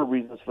there are a number of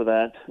reasons for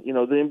that. The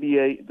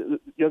NBA, the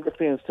younger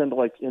fans tend to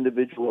like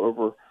individual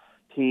over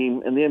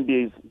team, and the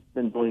NBA's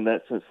been doing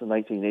that since the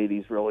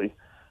 1980s, really.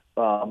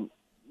 And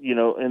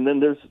then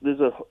there's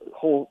a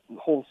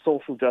whole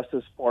social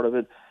justice part of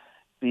it.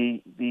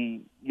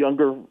 The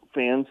younger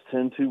fans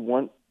tend to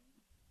want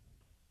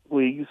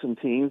leagues and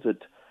teams that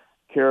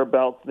care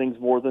about things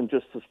more than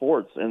just the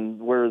sports,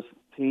 and whereas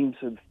teams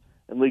and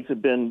leagues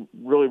have been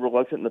really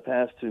reluctant in the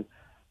past to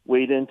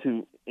wade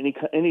into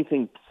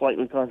anything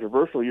slightly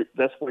controversial,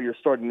 that's where you're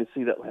starting to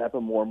see that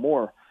happen more and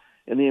more.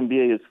 And the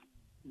NBA has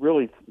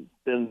really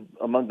been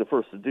among the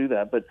first to do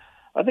that. But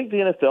I think the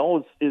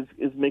NFL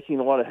is making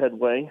a lot of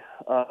headway.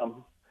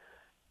 And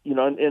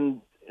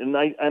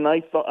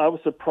I thought I was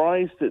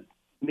surprised that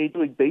Major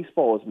League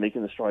Baseball is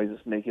making the strides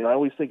it's making. I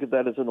always think of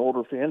that as an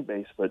older fan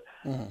base, but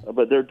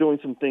they're doing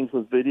some things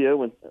with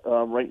video and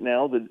right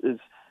now that is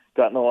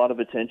gotten a lot of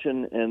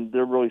attention, and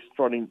they're really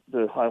starting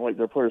to highlight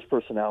their players'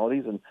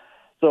 personalities. And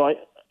so I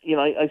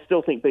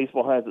still think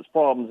baseball has its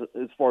problems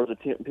as far as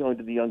appealing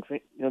to the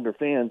younger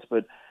fans,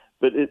 but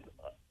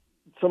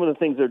some of the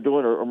things they're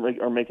doing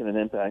are making an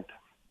impact.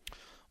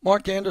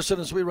 Mark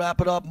Anderson, as we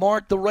wrap it up.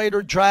 Mark, the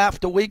Raider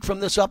draft a week from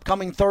this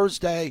upcoming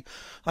Thursday.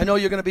 I know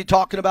you're going to be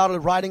talking about it,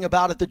 writing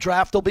about it. The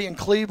draft will be in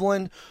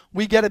Cleveland.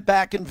 We get it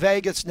back in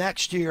Vegas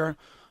next year.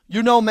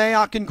 You know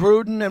Mayock and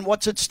Gruden and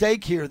what's at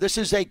stake here. This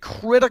is a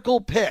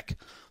critical pick.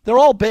 They're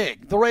all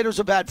big. The Raiders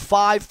have had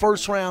 5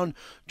 first-round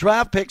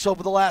draft picks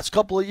over the last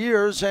couple of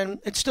years,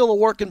 and it's still a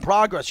work in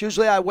progress.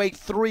 Usually I wait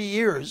 3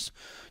 years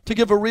to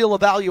give a real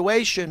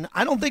evaluation.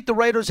 I don't think the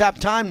Raiders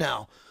have time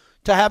now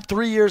to have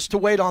 3 years to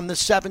wait on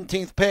this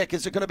 17th pick.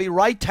 Is it going to be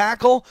right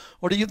tackle,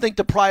 or do you think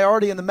the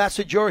priority and the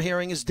message you're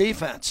hearing is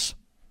defense?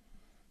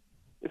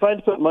 If I had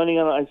to put money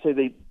on it, I'd say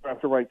they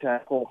draft a right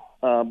tackle.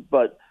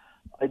 But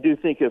I do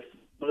think if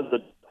one of the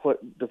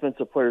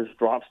defensive players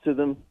drops to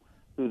them,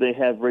 who they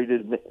have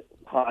rated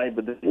high,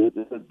 but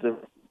the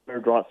player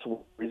drops for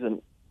a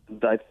reason,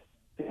 I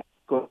think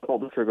go pull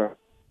the trigger.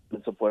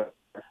 It's a player.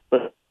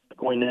 But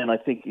going in, I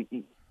think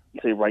you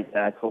say right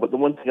tackle. But the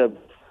one thing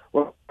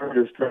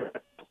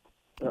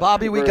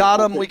Bobby, we got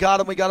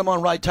him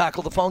on right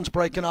tackle. The phone's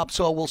breaking up,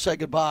 so we'll say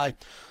goodbye.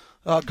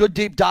 Good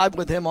deep dive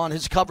with him on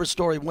his cover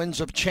story, Winds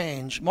of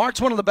Change.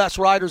 Mark's one of the best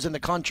writers in the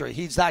country.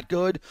 He's that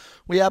good.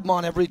 We have him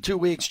on every 2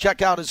 weeks.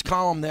 Check out his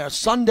column there,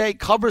 Sunday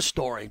cover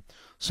story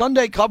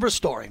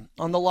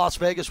on the Las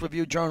Vegas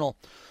Review-Journal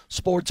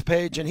sports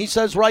page. And he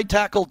says right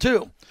tackle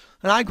too.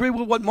 And I agree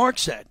with what Mark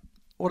said.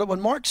 What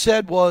Mark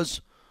said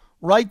was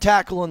right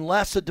tackle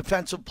unless a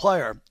defensive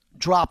player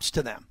drops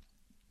to them.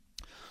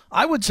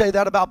 I would say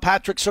that about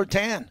Patrick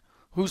Surtain,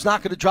 who's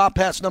not going to drop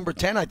past number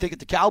 10, I think, at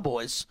the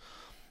Cowboys.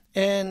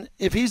 And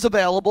if he's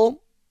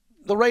available,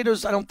 the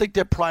Raiders, I don't think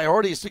their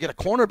priority is to get a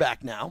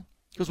cornerback now,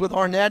 because with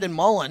Arnett and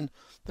Mullen,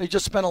 they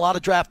just spent a lot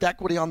of draft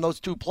equity on those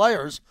 2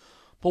 players.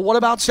 But what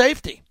about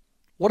safety?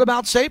 What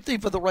about safety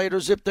for the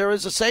Raiders if there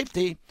is a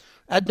safety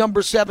at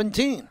number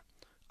 17?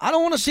 I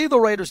don't want to see the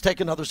Raiders take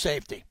another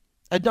safety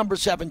at number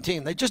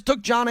 17. They just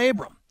took John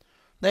Abram.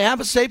 They have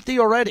a safety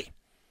already.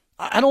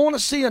 I don't want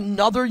to see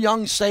another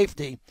young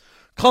safety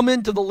come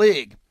into the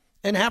league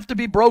and have to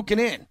be broken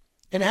in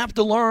and have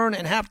to learn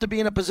and have to be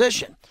in a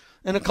position.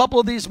 And a couple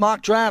of these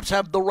mock drafts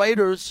have the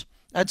Raiders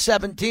at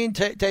 17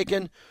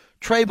 taken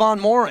Trayvon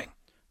Mooring,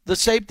 the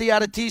safety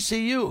out of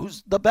TCU,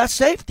 who's the best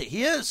safety.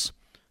 He is.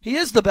 He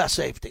is the best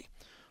safety.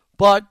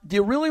 But do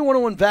you really want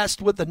to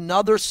invest with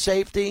another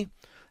safety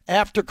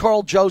after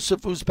Carl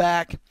Joseph, who's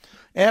back,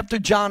 after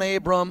John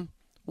Abram,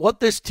 what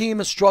this team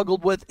has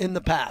struggled with in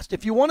the past.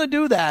 If you want to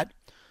do that,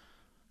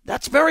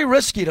 that's very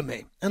risky to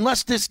me,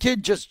 unless this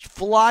kid just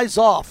flies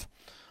off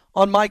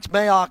on Mike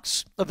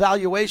Mayock's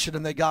evaluation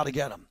and they got to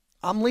get him.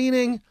 I'm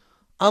leaning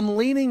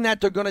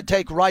that they're going to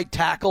take right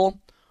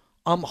tackle.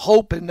 I'm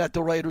hoping that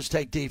the Raiders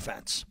take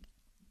defense.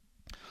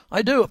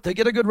 I do. If they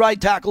get a good right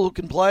tackle who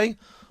can play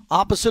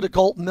opposite of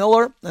Colt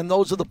Miller, and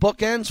those are the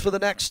bookends for the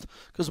next,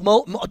 because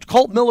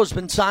Colt Miller's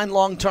been signed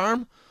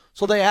long-term,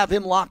 so they have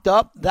him locked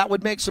up. That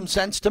would make some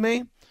sense to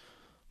me.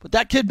 But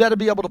that kid better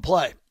be able to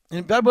play.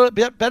 And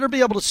better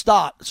be able to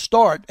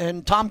start.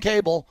 And Tom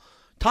Cable's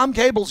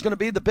going to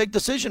be the big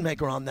decision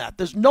maker on that.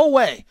 There's no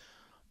way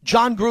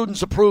John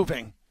Gruden's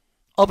approving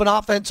of an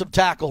offensive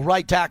tackle,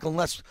 right tackle,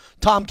 unless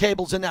Tom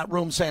Cable's in that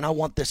room saying, I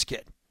want this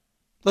kid.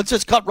 Let's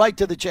just cut right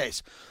to the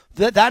chase.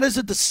 That is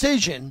a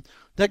decision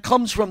that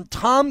comes from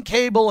Tom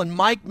Cable and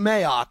Mike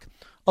Mayock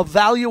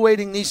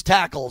evaluating these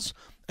tackles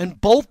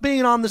and both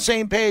being on the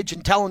same page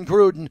and telling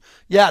Gruden,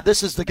 yeah,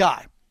 this is the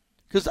guy.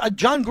 Because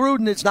John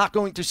Gruden is not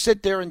going to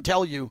sit there and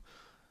tell you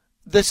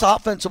this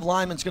offensive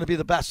lineman's going to be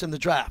the best in the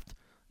draft.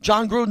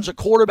 John Gruden's a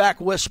quarterback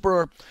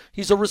whisperer.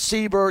 He's a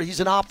receiver. He's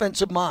an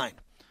offensive mind.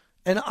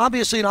 And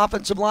obviously an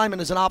offensive lineman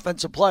is an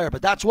offensive player.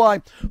 But that's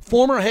why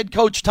former head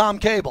coach Tom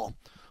Cable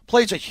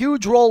plays a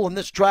huge role in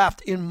this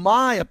draft, in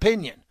my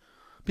opinion,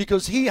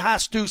 because he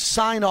has to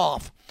sign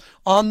off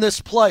on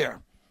this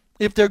player.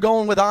 If they're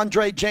going with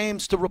Andre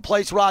James to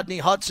replace Rodney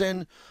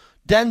Hudson,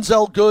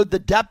 Denzel Good, the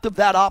depth of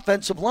that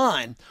offensive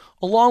line,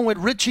 along with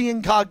Richie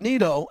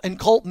Incognito and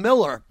Colt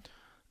Miller,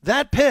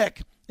 that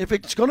pick, if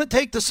it's going to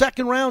take the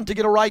second round to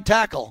get a right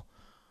tackle,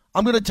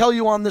 I'm going to tell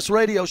you on this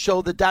radio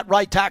show that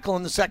right tackle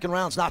in the second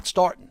round is not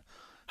starting.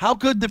 How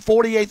could the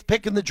 48th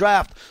pick in the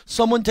draft,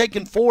 someone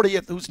taking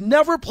 40th who's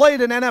never played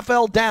an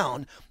NFL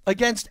down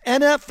against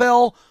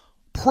NFL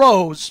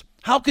pros,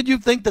 how could you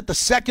think that the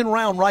second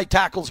round right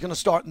tackle is going to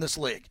start in this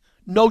league?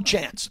 No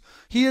chance.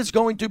 He is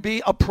going to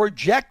be a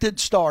projected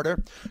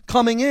starter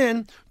coming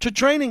in to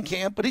training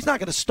camp, but he's not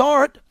going to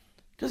start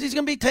because he's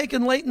going to be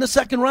taken late in the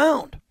second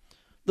round.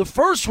 The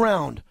first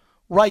round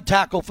right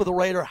tackle for the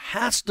Raider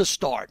has to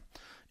start.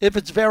 If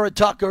it's Vera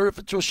Tucker, if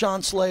it's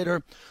Rashawn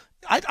Slater,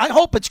 I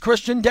hope it's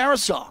Christian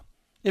Darrisaw.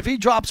 If he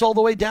drops all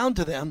the way down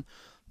to them,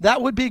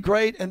 that would be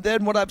great. And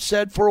then what I've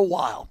said for a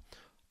while,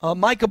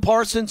 Micah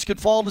Parsons could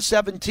fall to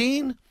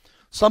 17.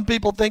 Some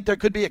people think there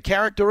could be a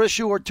character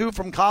issue or two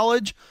from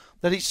college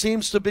that he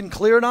seems to have been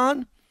cleared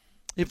on.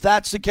 If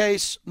that's the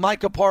case,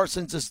 Micah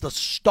Parsons is the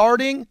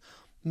starting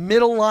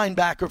middle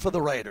linebacker for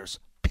the Raiders,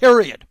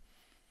 period.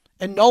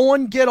 And no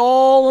one get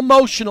all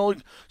emotional,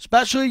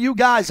 especially you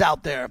guys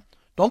out there.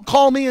 Don't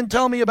call me and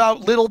tell me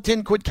about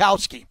Littleton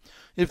Kwiatkowski.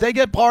 If they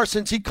get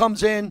Parsons, he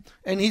comes in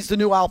and he's the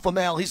new alpha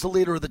male. He's the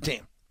leader of the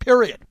team,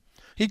 period.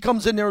 He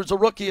comes in there as a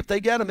rookie if they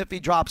get him, if he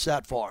drops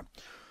that far.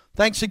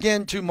 Thanks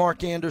again to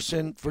Mark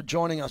Anderson for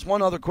joining us.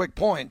 One other quick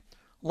point.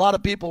 A lot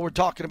of people were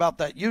talking about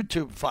that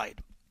YouTube fight.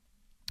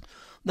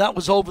 That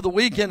was over the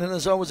weekend, and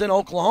as I was in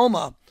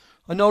Oklahoma,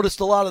 I noticed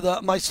a lot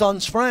of my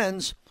son's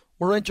friends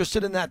were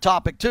interested in that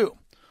topic too.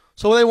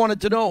 So they wanted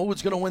to know who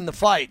was going to win the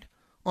fight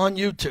on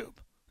YouTube,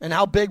 and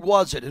how big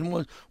was it,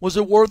 and was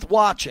it worth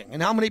watching,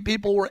 and how many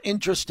people were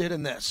interested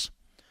in this.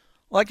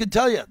 Well, I can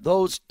tell you,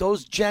 those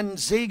Gen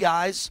Z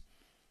guys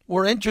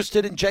were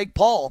interested in Jake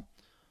Paul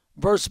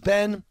versus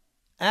Ben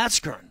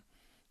Askren,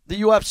 the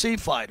UFC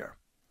fighter.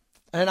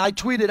 And I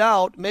tweeted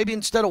out, maybe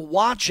instead of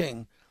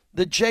watching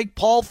the Jake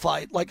Paul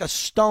fight like a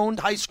stoned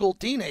high school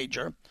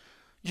teenager,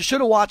 you should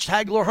have watched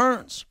Hagler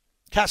Hearns,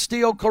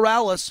 Castillo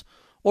Corrales,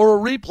 or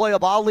a replay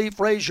of Ali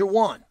Frazier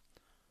 1.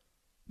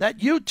 That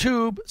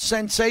YouTube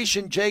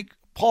sensation Jake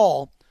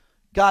Paul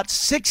got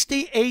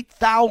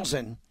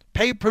 68,000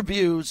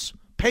 pay-per-views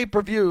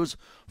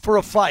for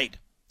a fight,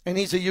 and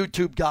he's a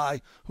YouTube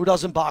guy who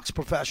doesn't box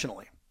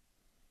professionally.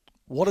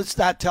 What does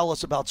that tell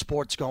us about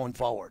sports going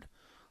forward?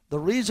 The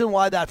reason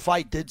why that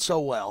fight did so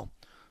well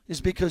is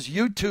because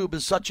YouTube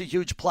is such a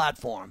huge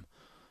platform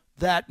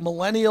that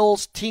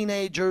millennials,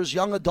 teenagers,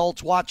 young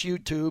adults watch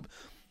YouTube,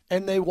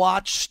 and they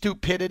watch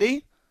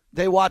stupidity.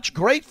 They watch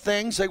great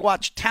things. They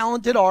watch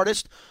talented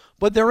artists,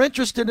 but they're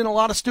interested in a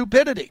lot of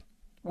stupidity,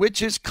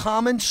 which is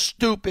common,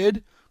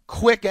 stupid,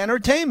 quick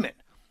entertainment.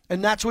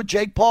 And that's what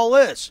Jake Paul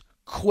is.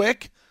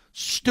 Quick,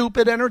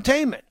 stupid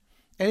entertainment.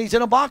 And he's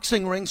in a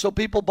boxing ring, so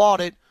people bought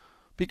it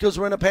because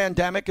we're in a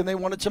pandemic and they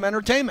wanted some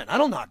entertainment. I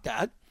don't knock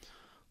that.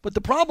 But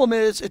the problem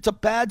is it's a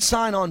bad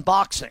sign on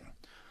boxing,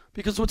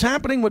 because what's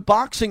happening with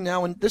boxing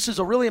now, and this is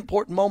a really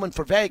important moment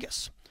for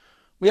Vegas,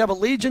 we have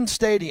Allegiant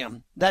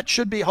Stadium that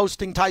should be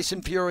hosting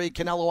Tyson Fury,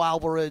 Canelo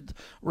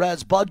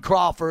Alvarez, Bud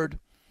Crawford,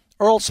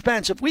 Earl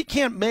Spence. If we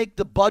can't make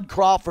the Bud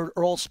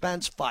Crawford-Earl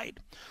Spence fight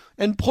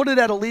and put it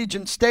at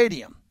Allegiant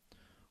Stadium,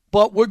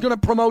 but we're going to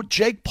promote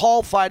Jake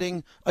Paul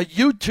fighting a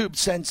YouTube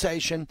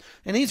sensation,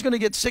 and he's going to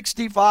get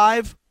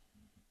 65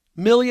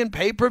 million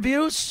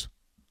pay-per-views?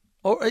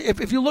 Or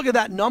if you look at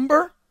that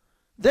number,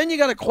 then you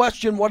got to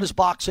question, what is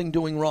boxing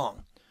doing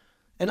wrong?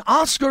 And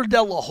Oscar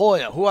De La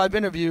Hoya, who I've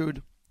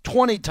interviewed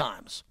 20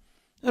 times,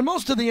 and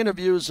most of the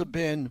interviews have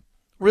been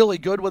really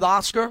good with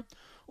Oscar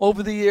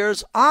over the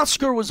years.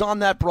 Oscar was on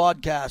that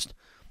broadcast.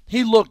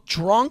 He looked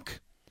drunk.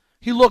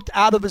 He looked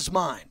out of his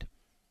mind.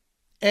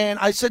 And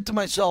I said to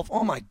myself,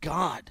 oh, my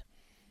God,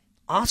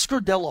 Oscar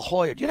De La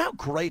Hoya, do you know how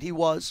great he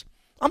was?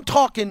 I'm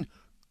talking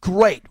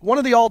great, one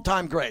of the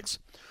all-time greats.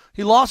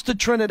 He lost to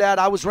Trinidad.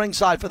 I was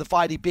ringside for the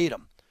fight. He beat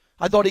him.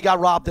 I thought he got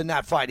robbed in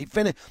that fight.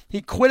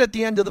 He quit at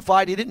the end of the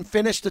fight. He didn't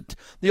finish the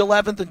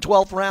 11th and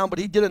 12th round, but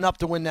he did enough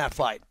to win that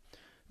fight.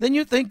 Then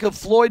you think of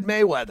Floyd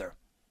Mayweather.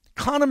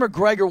 Conor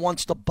McGregor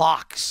wants to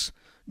box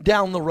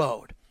down the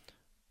road.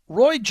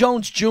 Roy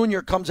Jones Jr.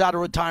 comes out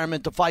of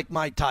retirement to fight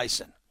Mike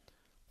Tyson.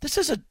 This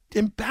is an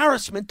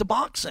embarrassment to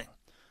boxing.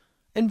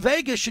 And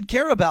Vegas should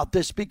care about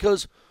this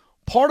because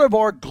part of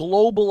our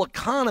global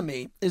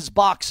economy is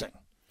boxing.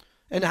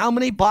 And how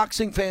many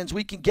boxing fans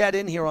we can get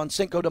in here on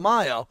Cinco de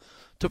Mayo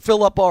to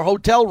fill up our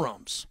hotel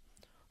rooms.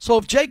 So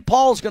if Jake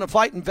Paul is going to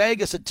fight in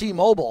Vegas at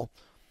T-Mobile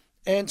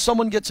and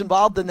someone gets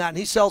involved in that and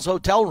he sells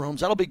hotel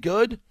rooms, that'll be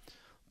good.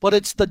 But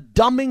it's the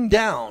dumbing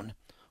down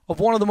of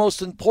one of the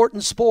most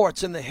important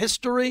sports in the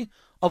history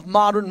of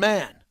modern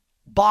man,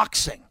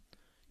 boxing.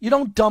 You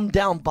don't dumb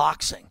down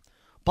boxing.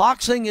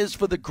 Boxing is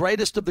for the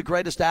greatest of the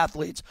greatest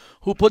athletes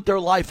who put their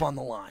life on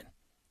the line.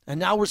 And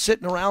now we're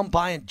sitting around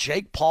buying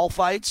Jake Paul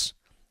fights,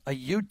 a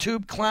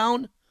YouTube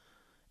clown,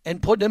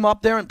 and putting him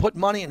up there and put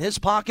money in his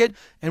pocket,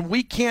 and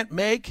we can't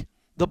make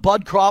the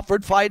Bud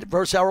Crawford fight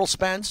versus Errol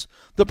Spence.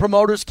 The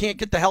promoters can't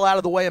get the hell out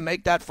of the way and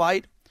make that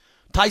fight.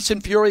 Tyson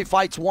Fury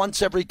fights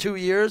once every 2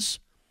 years.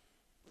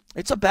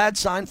 It's a bad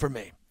sign for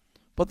me.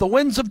 But the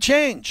winds of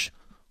change.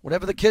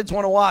 Whatever the kids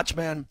want to watch,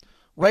 man.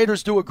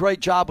 Raiders do a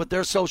great job with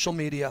their social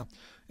media,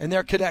 and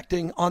they're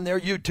connecting on their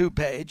YouTube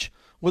page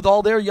with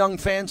all their young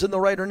fans in the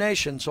Raider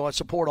Nation, so I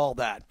support all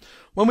that.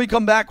 When we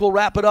come back, we'll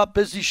wrap it up.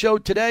 Busy show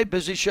today,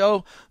 busy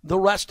show the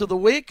rest of the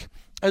week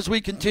as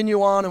we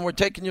continue on, and we're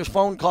taking your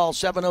phone call,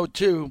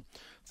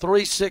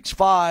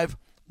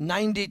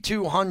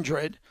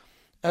 702-365-9200.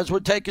 As we're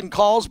taking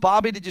calls,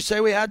 Bobby, did you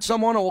say we had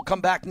someone, or we'll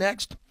come back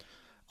next?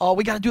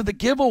 We got to do the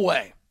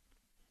giveaway.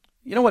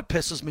 You know what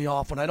pisses me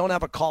off? When I don't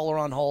have a caller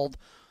on hold,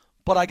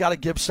 but I got to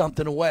give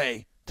something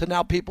away to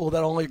now people that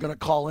are only going to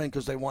call in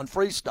because they want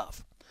free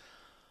stuff.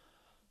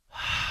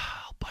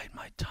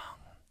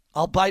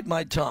 I'll bite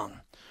my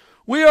tongue.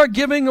 We are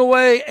giving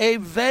away a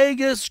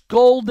Vegas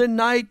Golden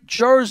Knight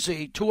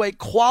jersey to a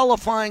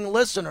qualifying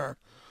listener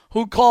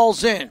who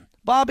calls in.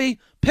 Bobby,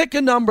 pick a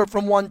number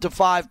from 1 to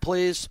 5,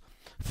 please,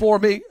 for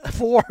me.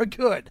 4,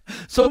 good.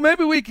 So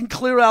maybe we can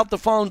clear out the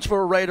phones for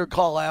a Raider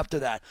call after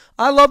that.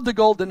 I love the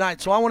Golden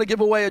Knights, so I want to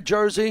give away a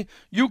jersey.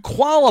 You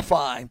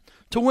qualify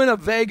to win a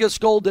Vegas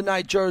Golden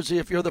Knight jersey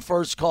if you're the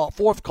fourth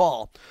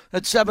call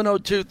at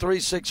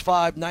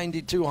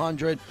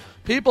 702-365-9200.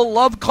 People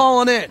love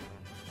calling in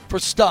for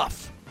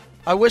stuff.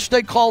 I wish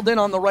they called in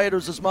on the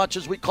Raiders as much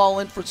as we call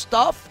in for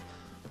stuff.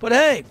 But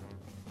hey,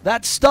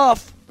 that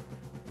stuff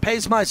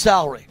pays my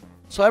salary.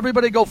 So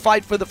everybody go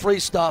fight for the free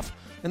stuff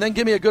and then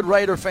give me a good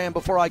Raider fan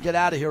before I get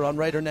out of here on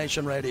Raider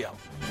Nation Radio.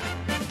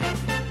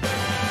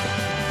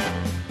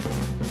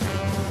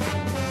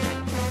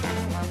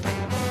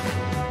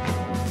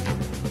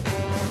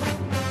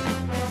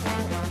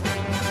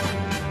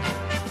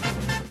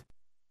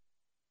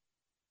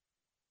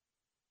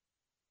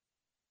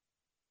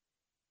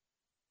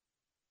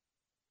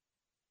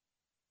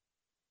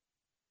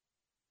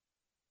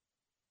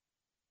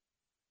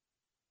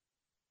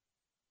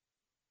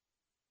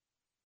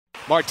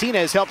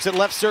 Martinez helps it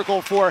left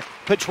circle for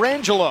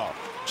Pietrangelo.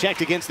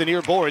 Checked against the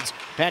near boards.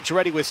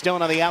 Pacioretty with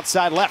Stone on the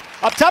outside left.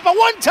 Up top, a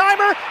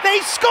one-timer.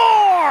 They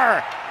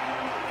score!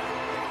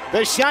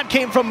 The shot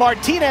came from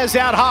Martinez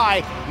out high.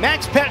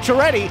 Max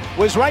Pacioretty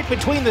was right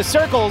between the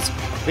circles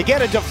to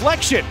get a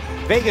deflection.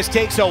 Vegas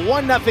takes a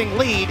 1-0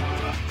 lead.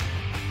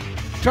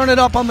 Turn it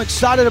up. I'm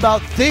excited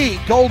about the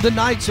Golden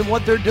Knights and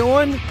what they're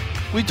doing.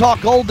 We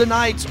talk Golden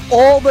Knights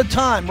all the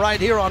time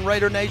right here on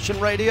Raider Nation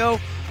Radio.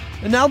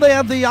 And now they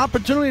have the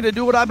opportunity to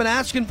do what I've been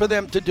asking for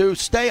them to do.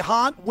 Stay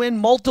hot, win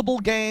multiple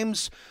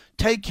games,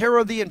 take care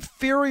of the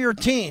inferior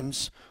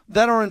teams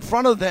that are in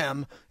front of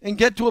them, and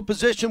get to a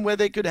position where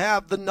they could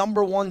have the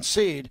number 1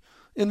 seed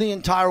in the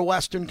entire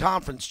Western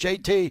Conference.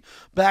 JT,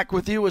 back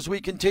with you as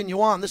we continue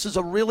on. This is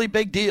a really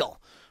big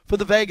deal for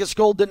the Vegas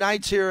Golden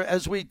Knights here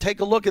as we take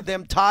a look at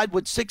them tied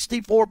with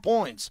 64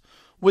 points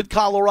with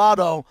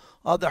Colorado.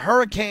 The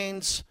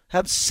Hurricanes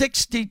have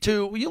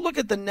 62. You look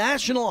at the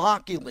National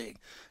Hockey League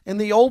and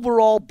the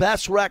overall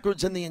best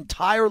records in the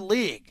entire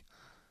league.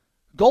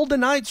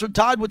 Golden Knights are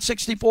tied with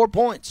 64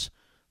 points.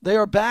 They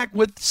are back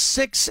with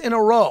 6 in a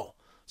row.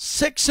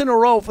 6 in a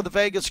row for the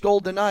Vegas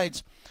Golden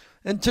Knights.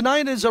 And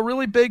tonight is a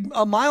really big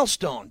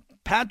milestone.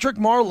 Patrick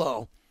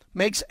Marleau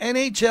makes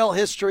NHL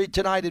history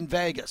tonight in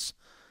Vegas.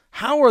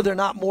 How are there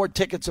not more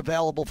tickets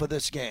available for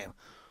this game?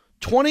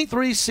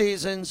 23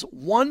 seasons,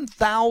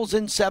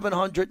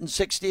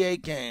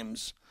 1,768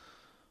 games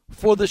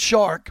for the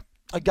Shark.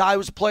 A guy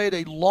who's played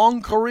a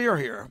long career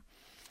here.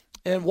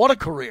 And what a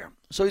career.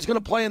 So he's going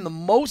to play in the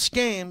most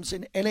games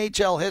in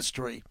NHL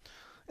history.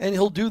 And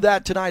he'll do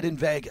that tonight in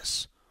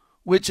Vegas.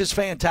 which is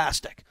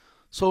fantastic.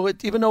 So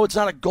even though it's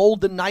not a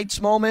Golden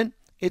Knights moment,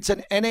 it's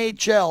an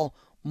NHL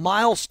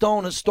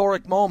milestone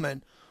historic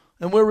moment,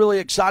 and we're really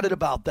excited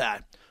about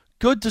that.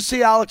 Good to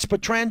see Alex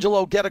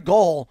Pietrangelo get a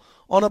goal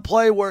on a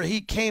play where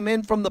he came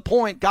in from the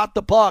point, got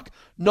the puck,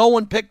 no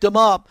one picked him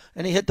up,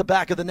 and he hit the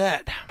back of the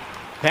net.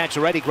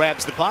 Pacioretty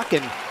grabs the puck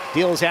and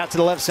deals out to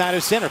the left side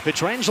of center.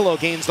 Pietrangelo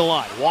gains the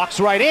line, walks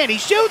right in, he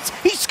shoots,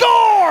 he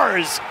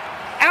scores!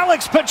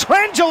 Alex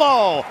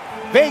Pietrangelo!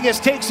 Vegas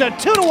takes a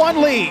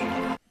 2-1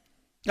 lead.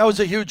 That was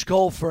a huge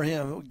goal for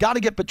him. Got to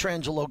get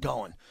Pietrangelo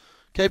going.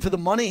 Okay, for the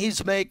money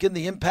he's making,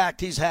 the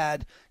impact he's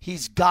had,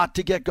 he's got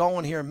to get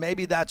going here.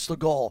 Maybe that's the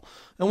goal.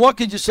 And what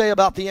could you say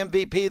about the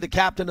MVP, the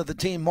captain of the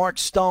team, Mark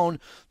Stone?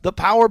 The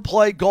power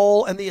play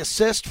goal and the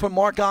assist from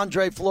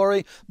Marc-Andre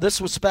Fleury, this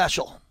was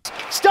special.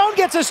 Stone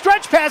gets a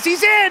stretch pass,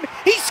 he's in,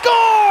 he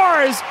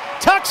scores!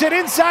 Tucks it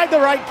inside the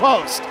right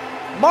post.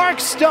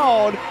 Mark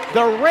Stone,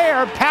 the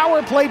rare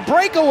power play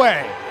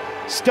breakaway.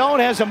 Stone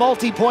has a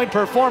multi-point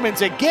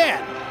performance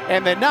again,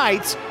 and the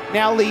Knights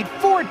now lead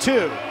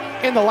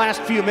 4-2 in the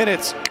last few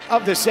minutes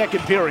of the second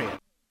period.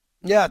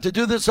 Yeah, to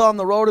do this on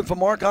the road and for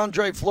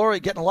Marc-Andre Fleury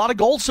getting a lot of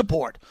goal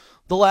support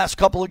the last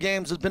couple of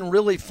games has been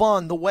really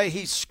fun. The way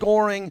he's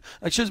scoring,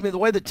 the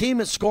way the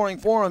team is scoring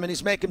for him, and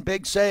he's making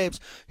big saves.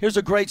 Here's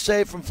a great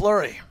save from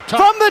Fleury.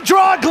 From the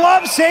draw,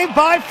 glove saved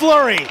by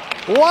Fleury.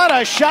 What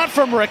a shot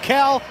from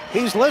Raquel.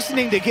 He's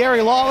listening to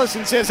Gary Lawless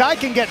and says, I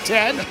can get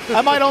 10.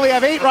 I might only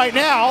have 8 right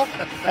now.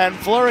 And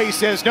Fleury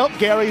says, nope,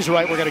 Gary's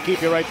right. We're going to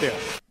keep you right there.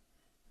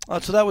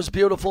 So that was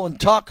beautiful. And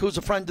Tuck, who's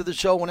a friend of the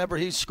show, whenever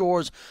he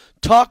scores,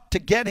 Tuck, to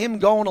get him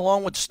going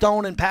along with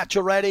Stone and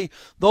Pacioretty,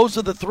 those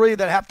are the three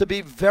that have to be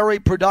very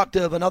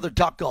productive. Another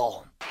Tuck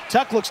goal.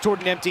 Tuck looks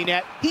toward an empty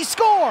net. He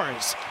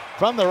scores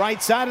from the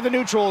right side of the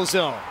neutral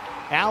zone.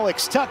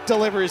 Alex Tuck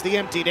delivers the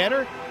empty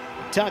netter.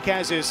 Tuck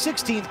has his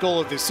 16th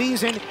goal of the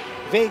season.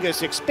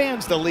 Vegas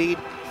expands the lead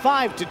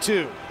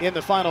 5-2 in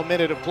the final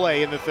minute of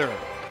play in the third.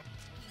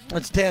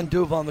 That's Dan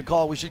Duve on the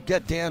call. We should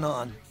get Dan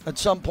on at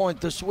some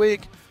point this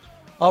week.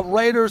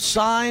 Raiders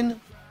sign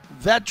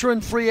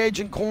veteran free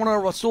agent corner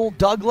Rasul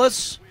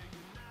Douglas.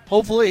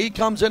 Hopefully he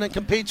comes in and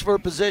competes for a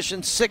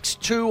position.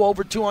 6'2",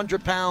 over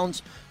 200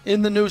 pounds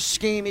in the new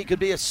scheme. He could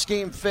be a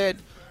scheme fit.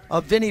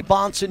 Vinny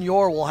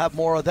Bonsignor will have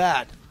more of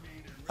that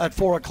at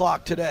 4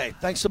 o'clock today.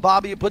 Thanks to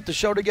Bobby who put the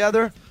show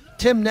together.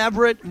 Tim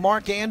Neverett,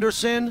 Mark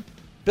Anderson,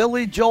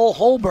 Billy Joel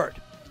Holbert,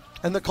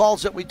 and the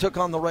calls that we took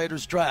on the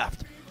Raiders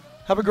draft.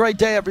 Have a great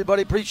day,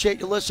 everybody.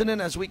 Appreciate you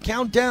listening as we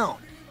count down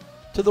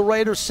to the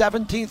Raiders'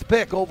 17th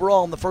pick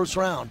overall in the first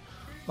round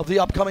of the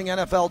upcoming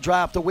NFL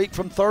draft a week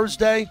from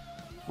Thursday,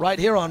 right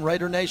here on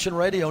Raider Nation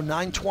Radio,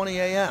 920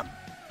 a.m.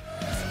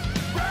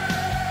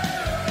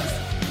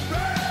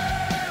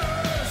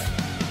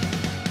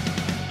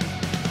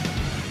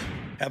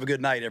 Have a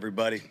good night,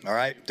 everybody. All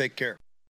right? Take care.